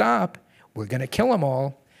 make them stop, we're going to kill them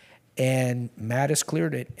all, and Mattis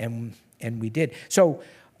cleared it, and we did. So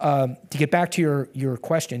to get back to your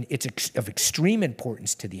question, it's of extreme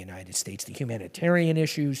importance to the United States, the humanitarian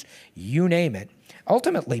issues, you name it.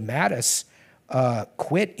 Ultimately, Mattis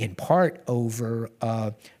quit in part over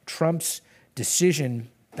Trump's decision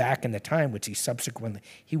back in the time, which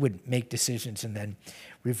he would make decisions and then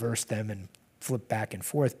reverse them and flip back and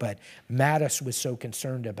forth. But Mattis was so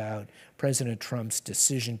concerned about President Trump's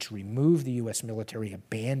decision to remove the U.S. military,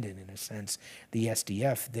 abandon, in a sense, the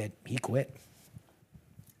SDF, that he quit.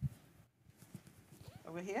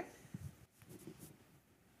 Over here?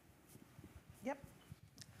 Yep.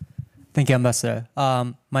 Thank you, Ambassador.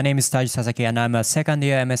 My name is Taji Sasaki, and I'm a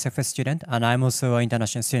second-year MSFS student, and I'm also an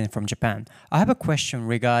international student from Japan. I have a question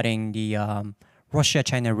regarding the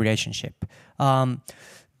Russia-China relationship. How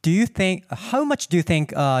much do you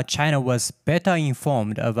think China was better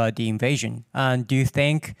informed about the invasion? And do you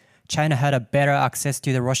think China had a better access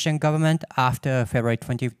to the Russian government after February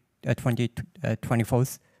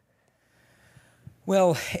 24th?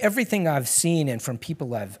 Well, everything I've seen and from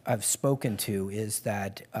people I've spoken to is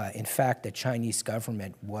that, in fact, the Chinese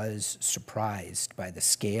government was surprised by the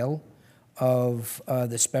scale of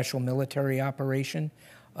the special military operation.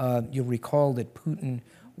 You'll recall that Putin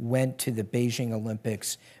went to the Beijing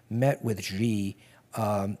Olympics, met with Xi.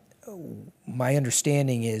 My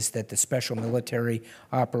understanding is that the special military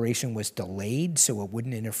operation was delayed so it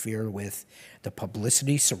wouldn't interfere with the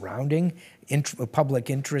publicity surrounding public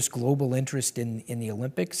interest, global interest in the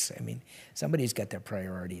Olympics. Somebody's got their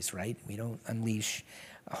priorities, right? We don't unleash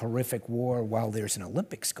a horrific war while there's an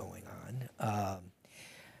Olympics going on.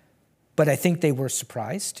 But I think they were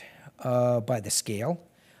surprised by the scale.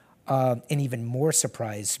 And even more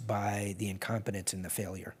surprised by the incompetence and the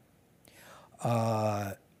failure.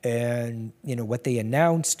 And what they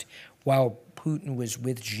announced while Putin was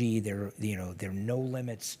with Xi, their no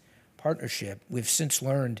limits partnership, we've since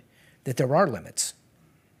learned that there are limits.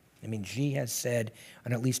 I mean, Xi has said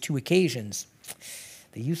on at least 2 occasions,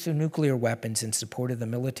 the use of nuclear weapons in support of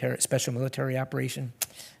the special military operation,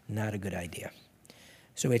 not a good idea.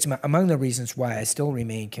 So it's among the reasons why I still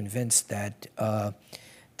remain convinced that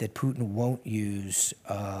that Putin won't use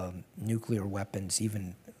nuclear weapons,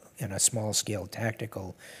 even in a small-scale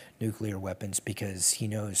tactical nuclear weapons, because he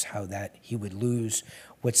knows how that he would lose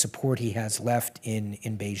what support he has left in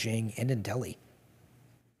Beijing and in Delhi.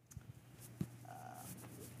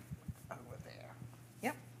 Over there.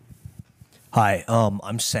 Yep. Hi,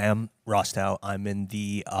 I'm Sam Rostow. I'm in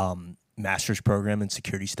the master's program in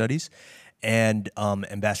security studies. And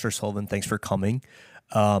Ambassador Sullivan, thanks for coming.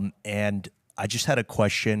 And I just had a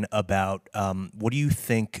question about what do you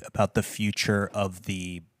think about the future of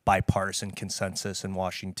the bipartisan consensus in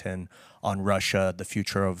Washington on Russia, the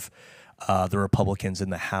future of the Republicans in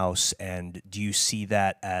the House, and do you see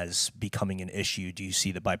that as becoming an issue? Do you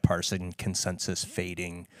see the bipartisan consensus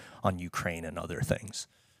fading on Ukraine and other things?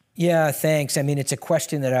 Yeah, thanks. I mean, it's a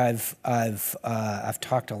question that I've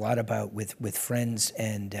talked a lot about with friends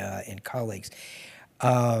and colleagues.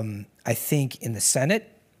 I think in the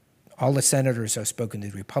Senate, all the senators I've spoken to,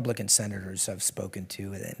 the Republican senators I've spoken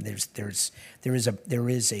to, and there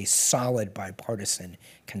is a solid bipartisan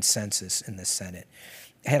consensus in the Senate.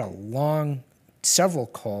 I had several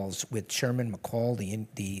calls with Chairman McCall,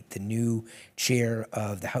 the new chair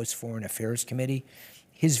of the House Foreign Affairs Committee.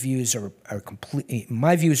 His views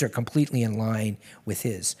my views are completely in line with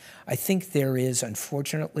his. I think there is,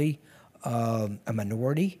 unfortunately, a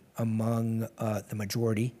minority among the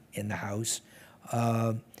majority in the House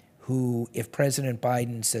who, if President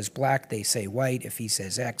Biden says black, they say white. If he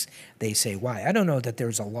says X, they say Y. I don't know that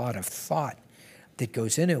there's a lot of thought that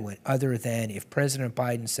goes into it other than if President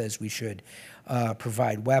Biden says we should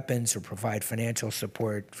provide weapons or provide financial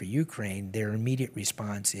support for Ukraine, their immediate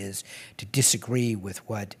response is to disagree with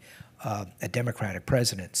what a Democratic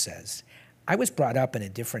president says. I was brought up in a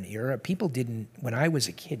different era. People didn't, when I was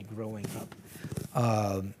a kid growing up,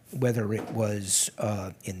 whether it was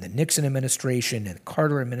in the Nixon administration and the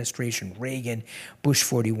Carter administration, Reagan, Bush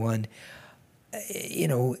 41,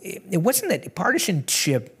 it wasn't that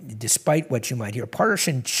partisanship, despite what you might hear,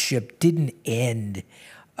 partisanship didn't end,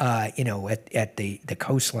 at the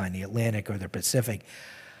coastline, the Atlantic or the Pacific,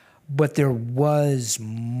 but there was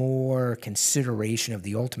more consideration of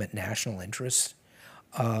the ultimate national interests,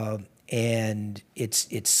 and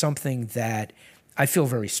it's something that I feel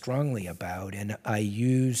very strongly about, and I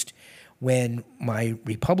used when my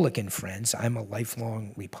Republican friends, I'm a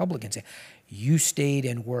lifelong Republican, say, you stayed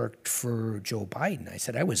and worked for Joe Biden. I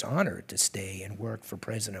said, I was honored to stay and work for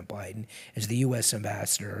President Biden as the U.S.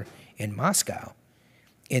 ambassador in Moscow.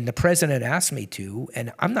 And the president asked me to,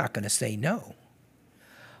 and I'm not going to say no.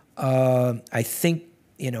 I think,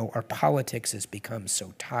 our politics has become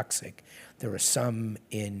so toxic. There are some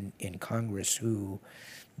in Congress who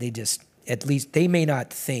at least they may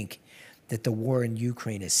not think that the war in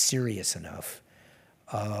Ukraine is serious enough.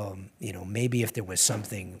 Maybe if there was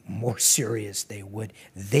something more serious,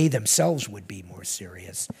 they themselves would be more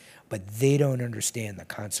serious, but they don't understand the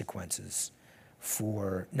consequences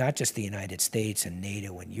for not just the United States and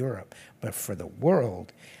NATO and Europe, but for the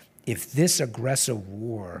world. If this aggressive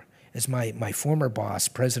war, as my former boss,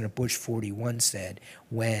 President Bush 41 said,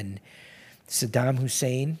 when Saddam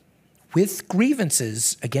Hussein, with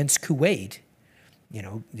grievances against Kuwait,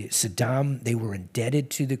 Saddam, they were indebted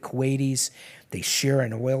to the Kuwaitis. They share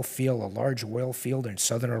an oil field, a large oil field in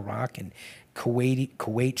southern Iraq, and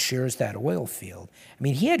Kuwait shares that oil field. I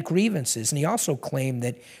mean, he had grievances, and he also claimed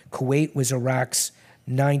that Kuwait was Iraq's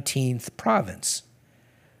 19th province.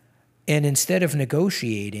 And instead of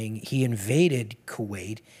negotiating, he invaded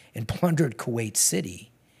Kuwait and plundered Kuwait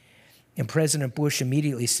City. And President Bush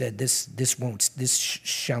immediately said, this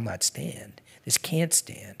shall not stand. This can't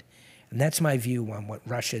stand. And that's my view on what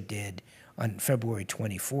Russia did on February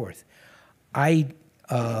 24th. I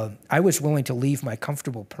was willing to leave my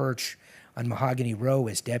comfortable perch on Mahogany Row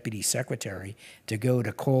as deputy secretary to go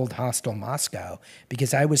to cold, hostile Moscow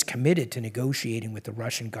because I was committed to negotiating with the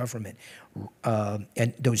Russian government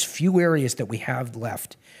and those few areas that we have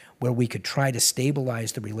left where we could try to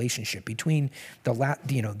stabilize the relationship between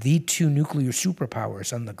the two nuclear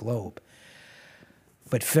superpowers on the globe.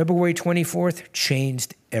 But February 24th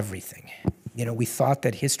changed everything. We thought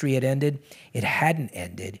that history had ended. It hadn't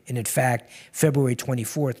ended. And in fact, February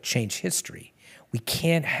 24th changed history. We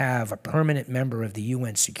can't have a permanent member of the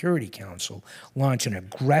UN Security Council launch an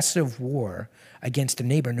aggressive war against a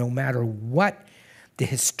neighbor, no matter what the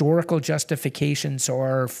historical justifications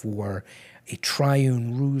are for a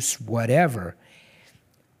triune Rus, whatever,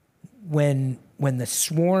 when the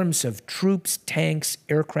swarms of troops, tanks,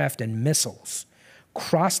 aircraft, and missiles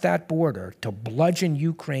cross that border to bludgeon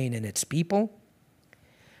Ukraine and its people,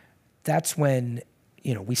 that's when,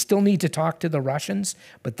 we still need to talk to the Russians,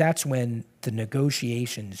 but that's when the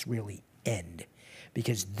negotiations really end.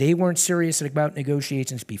 Because they weren't serious about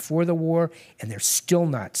negotiations before the war, and they're still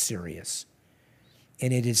not serious.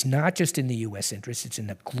 And it is not just in the U.S. interest, it's in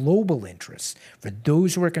the global interest for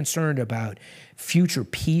those who are concerned about future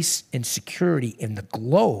peace and security in the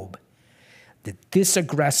globe, that this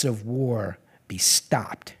aggressive war be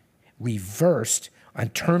stopped, reversed on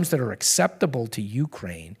terms that are acceptable to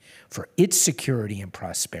Ukraine for its security and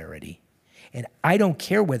prosperity. And I don't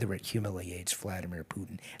care whether it humiliates Vladimir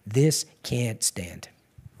Putin. This can't stand.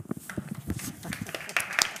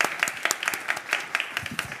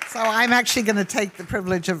 So I'm actually going to take the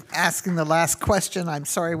privilege of asking the last question. I'm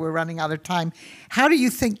sorry we're running out of time. How do you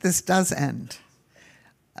think this does end?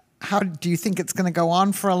 How do you think it's going to go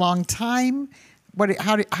on for a long time?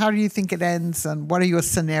 How do you think it ends, and what are your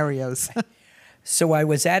scenarios? So I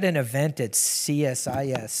was at an event at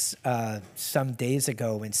CSIS some days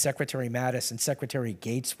ago, and Secretary Mattis and Secretary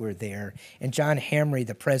Gates were there, and John Hamre,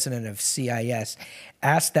 the president of CIS,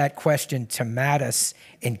 asked that question to Mattis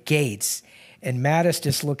and Gates, and Mattis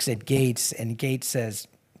just looks at Gates, and Gates says,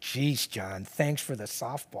 "Geez, John, thanks for the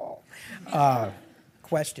softball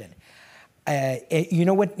question." You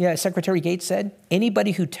know what Secretary Gates said?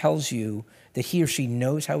 Anybody who tells you that he or she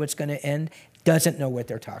knows how it's going to end doesn't know what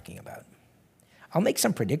they're talking about. I'll make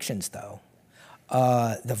some predictions, though.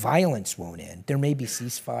 The violence won't end. There may be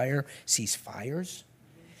ceasefires.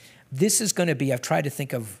 This is going to be, I've tried to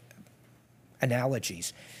think of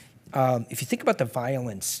analogies. If you think about the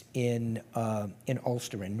violence in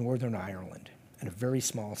Ulster, in Northern Ireland, on a very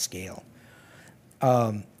small scale,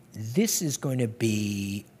 this is going to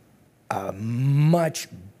be a much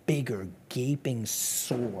bigger gaping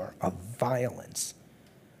sore of violence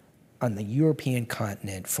on the European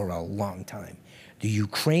continent for a long time. The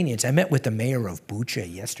Ukrainians, I met with the mayor of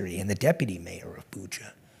Bucha yesterday and the deputy mayor of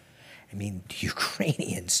Bucha. I mean, the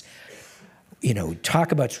Ukrainians,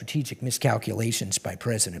 talk about strategic miscalculations by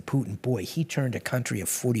President Putin. Boy, he turned a country of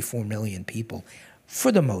 44 million people,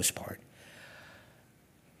 for the most part,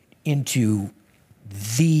 into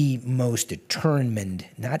the most determined,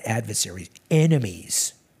 not adversaries,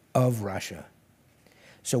 enemies of Russia.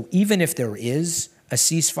 So even if there is a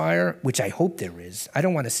ceasefire, which I hope there is, I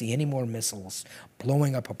don't want to see any more missiles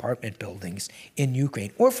blowing up apartment buildings in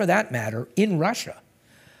Ukraine, or for that matter, in Russia.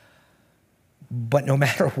 But no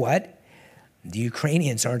matter what, the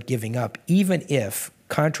Ukrainians aren't giving up, even if,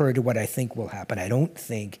 contrary to what I think will happen, I don't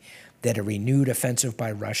think that a renewed offensive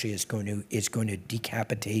by Russia is going to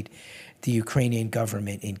decapitate the Ukrainian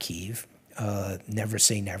government in Kyiv. Never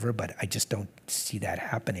say never, but I just don't see that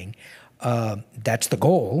happening. That's the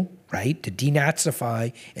goal, right? To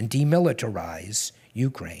denazify and demilitarize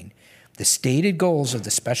Ukraine. The stated goals of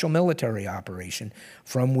the special military operation,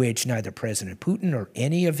 from which neither President Putin or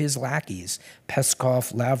any of his lackeys,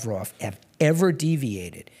 Peskov, Lavrov, have ever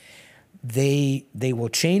deviated. They will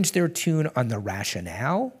change their tune on the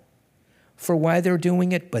rationale for why they're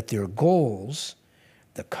doing it, but their goals,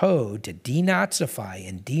 the code to denazify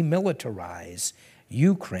and demilitarize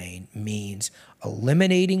Ukraine, means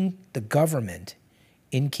eliminating the government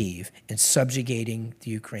in Kyiv and subjugating the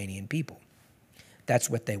Ukrainian people. That's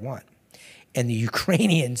what they want. And the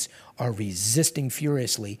Ukrainians are resisting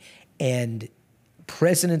furiously, and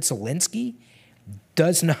President Zelensky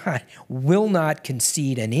will not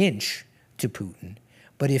concede an inch to Putin.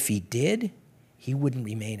 But if he did, he wouldn't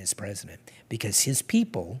remain as president, because his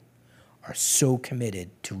people are so committed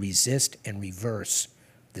to resist and reverse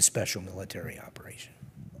the special military operation.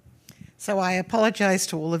 So I apologize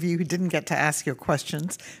to all of you who didn't get to ask your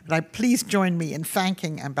questions, but please join me in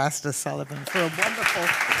thanking Ambassador Sullivan for a wonderful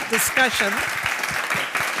discussion.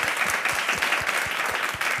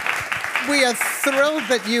 We are thrilled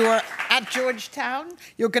that you are at Georgetown.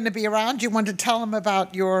 You're going to be around. You want to tell them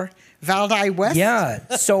about your Valdai West? Yeah.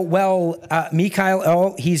 So,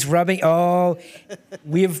 Mikhail, he's rubbing.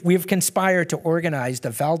 We've conspired to organize the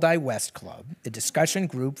Valdai West Club, the discussion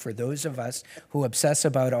group for those of us who obsess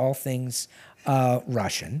about all things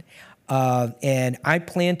Russian. And I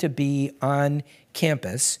plan to be on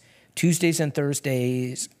campus Tuesdays and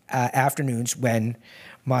Thursdays afternoons when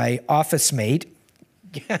my office mate,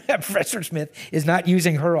 Professor Smith, is not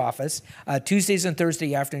using her office. Tuesdays and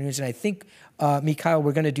Thursday afternoons, and I think, Mikhail,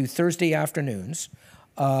 we're going to do Thursday afternoons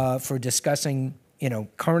for discussing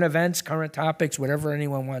current events, current topics, whatever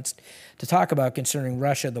anyone wants to talk about concerning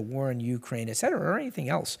Russia, the war in Ukraine, et cetera, or anything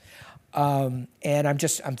else. And I'm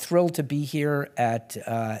thrilled to be here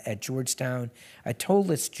at Georgetown. I told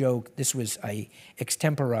this joke. I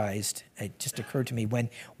extemporized. It just occurred to me when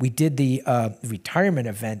we did the retirement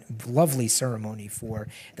event, lovely ceremony for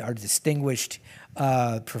our distinguished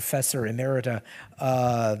Professor Emerita,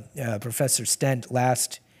 Professor Stent,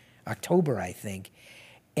 last October, I think.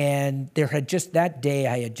 And there had just that day,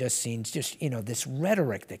 I had just seen this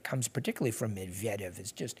rhetoric that comes particularly from Medvedev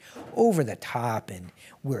is just over the top, and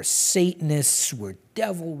we're Satanists, we're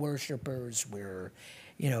devil worshippers, we're,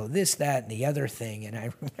 this, that, and the other thing. And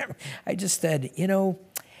I remember, I just said,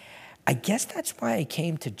 I guess that's why I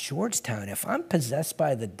came to Georgetown. If I'm possessed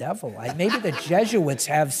by the devil, maybe the Jesuits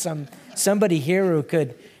have somebody here who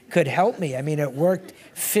could help me. I mean, it worked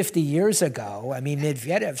 50 years ago. I mean,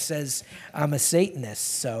 Medvedev says I'm a Satanist.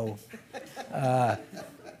 So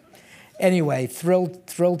anyway,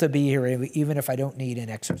 thrilled to be here, even if I don't need an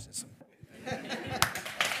exorcism.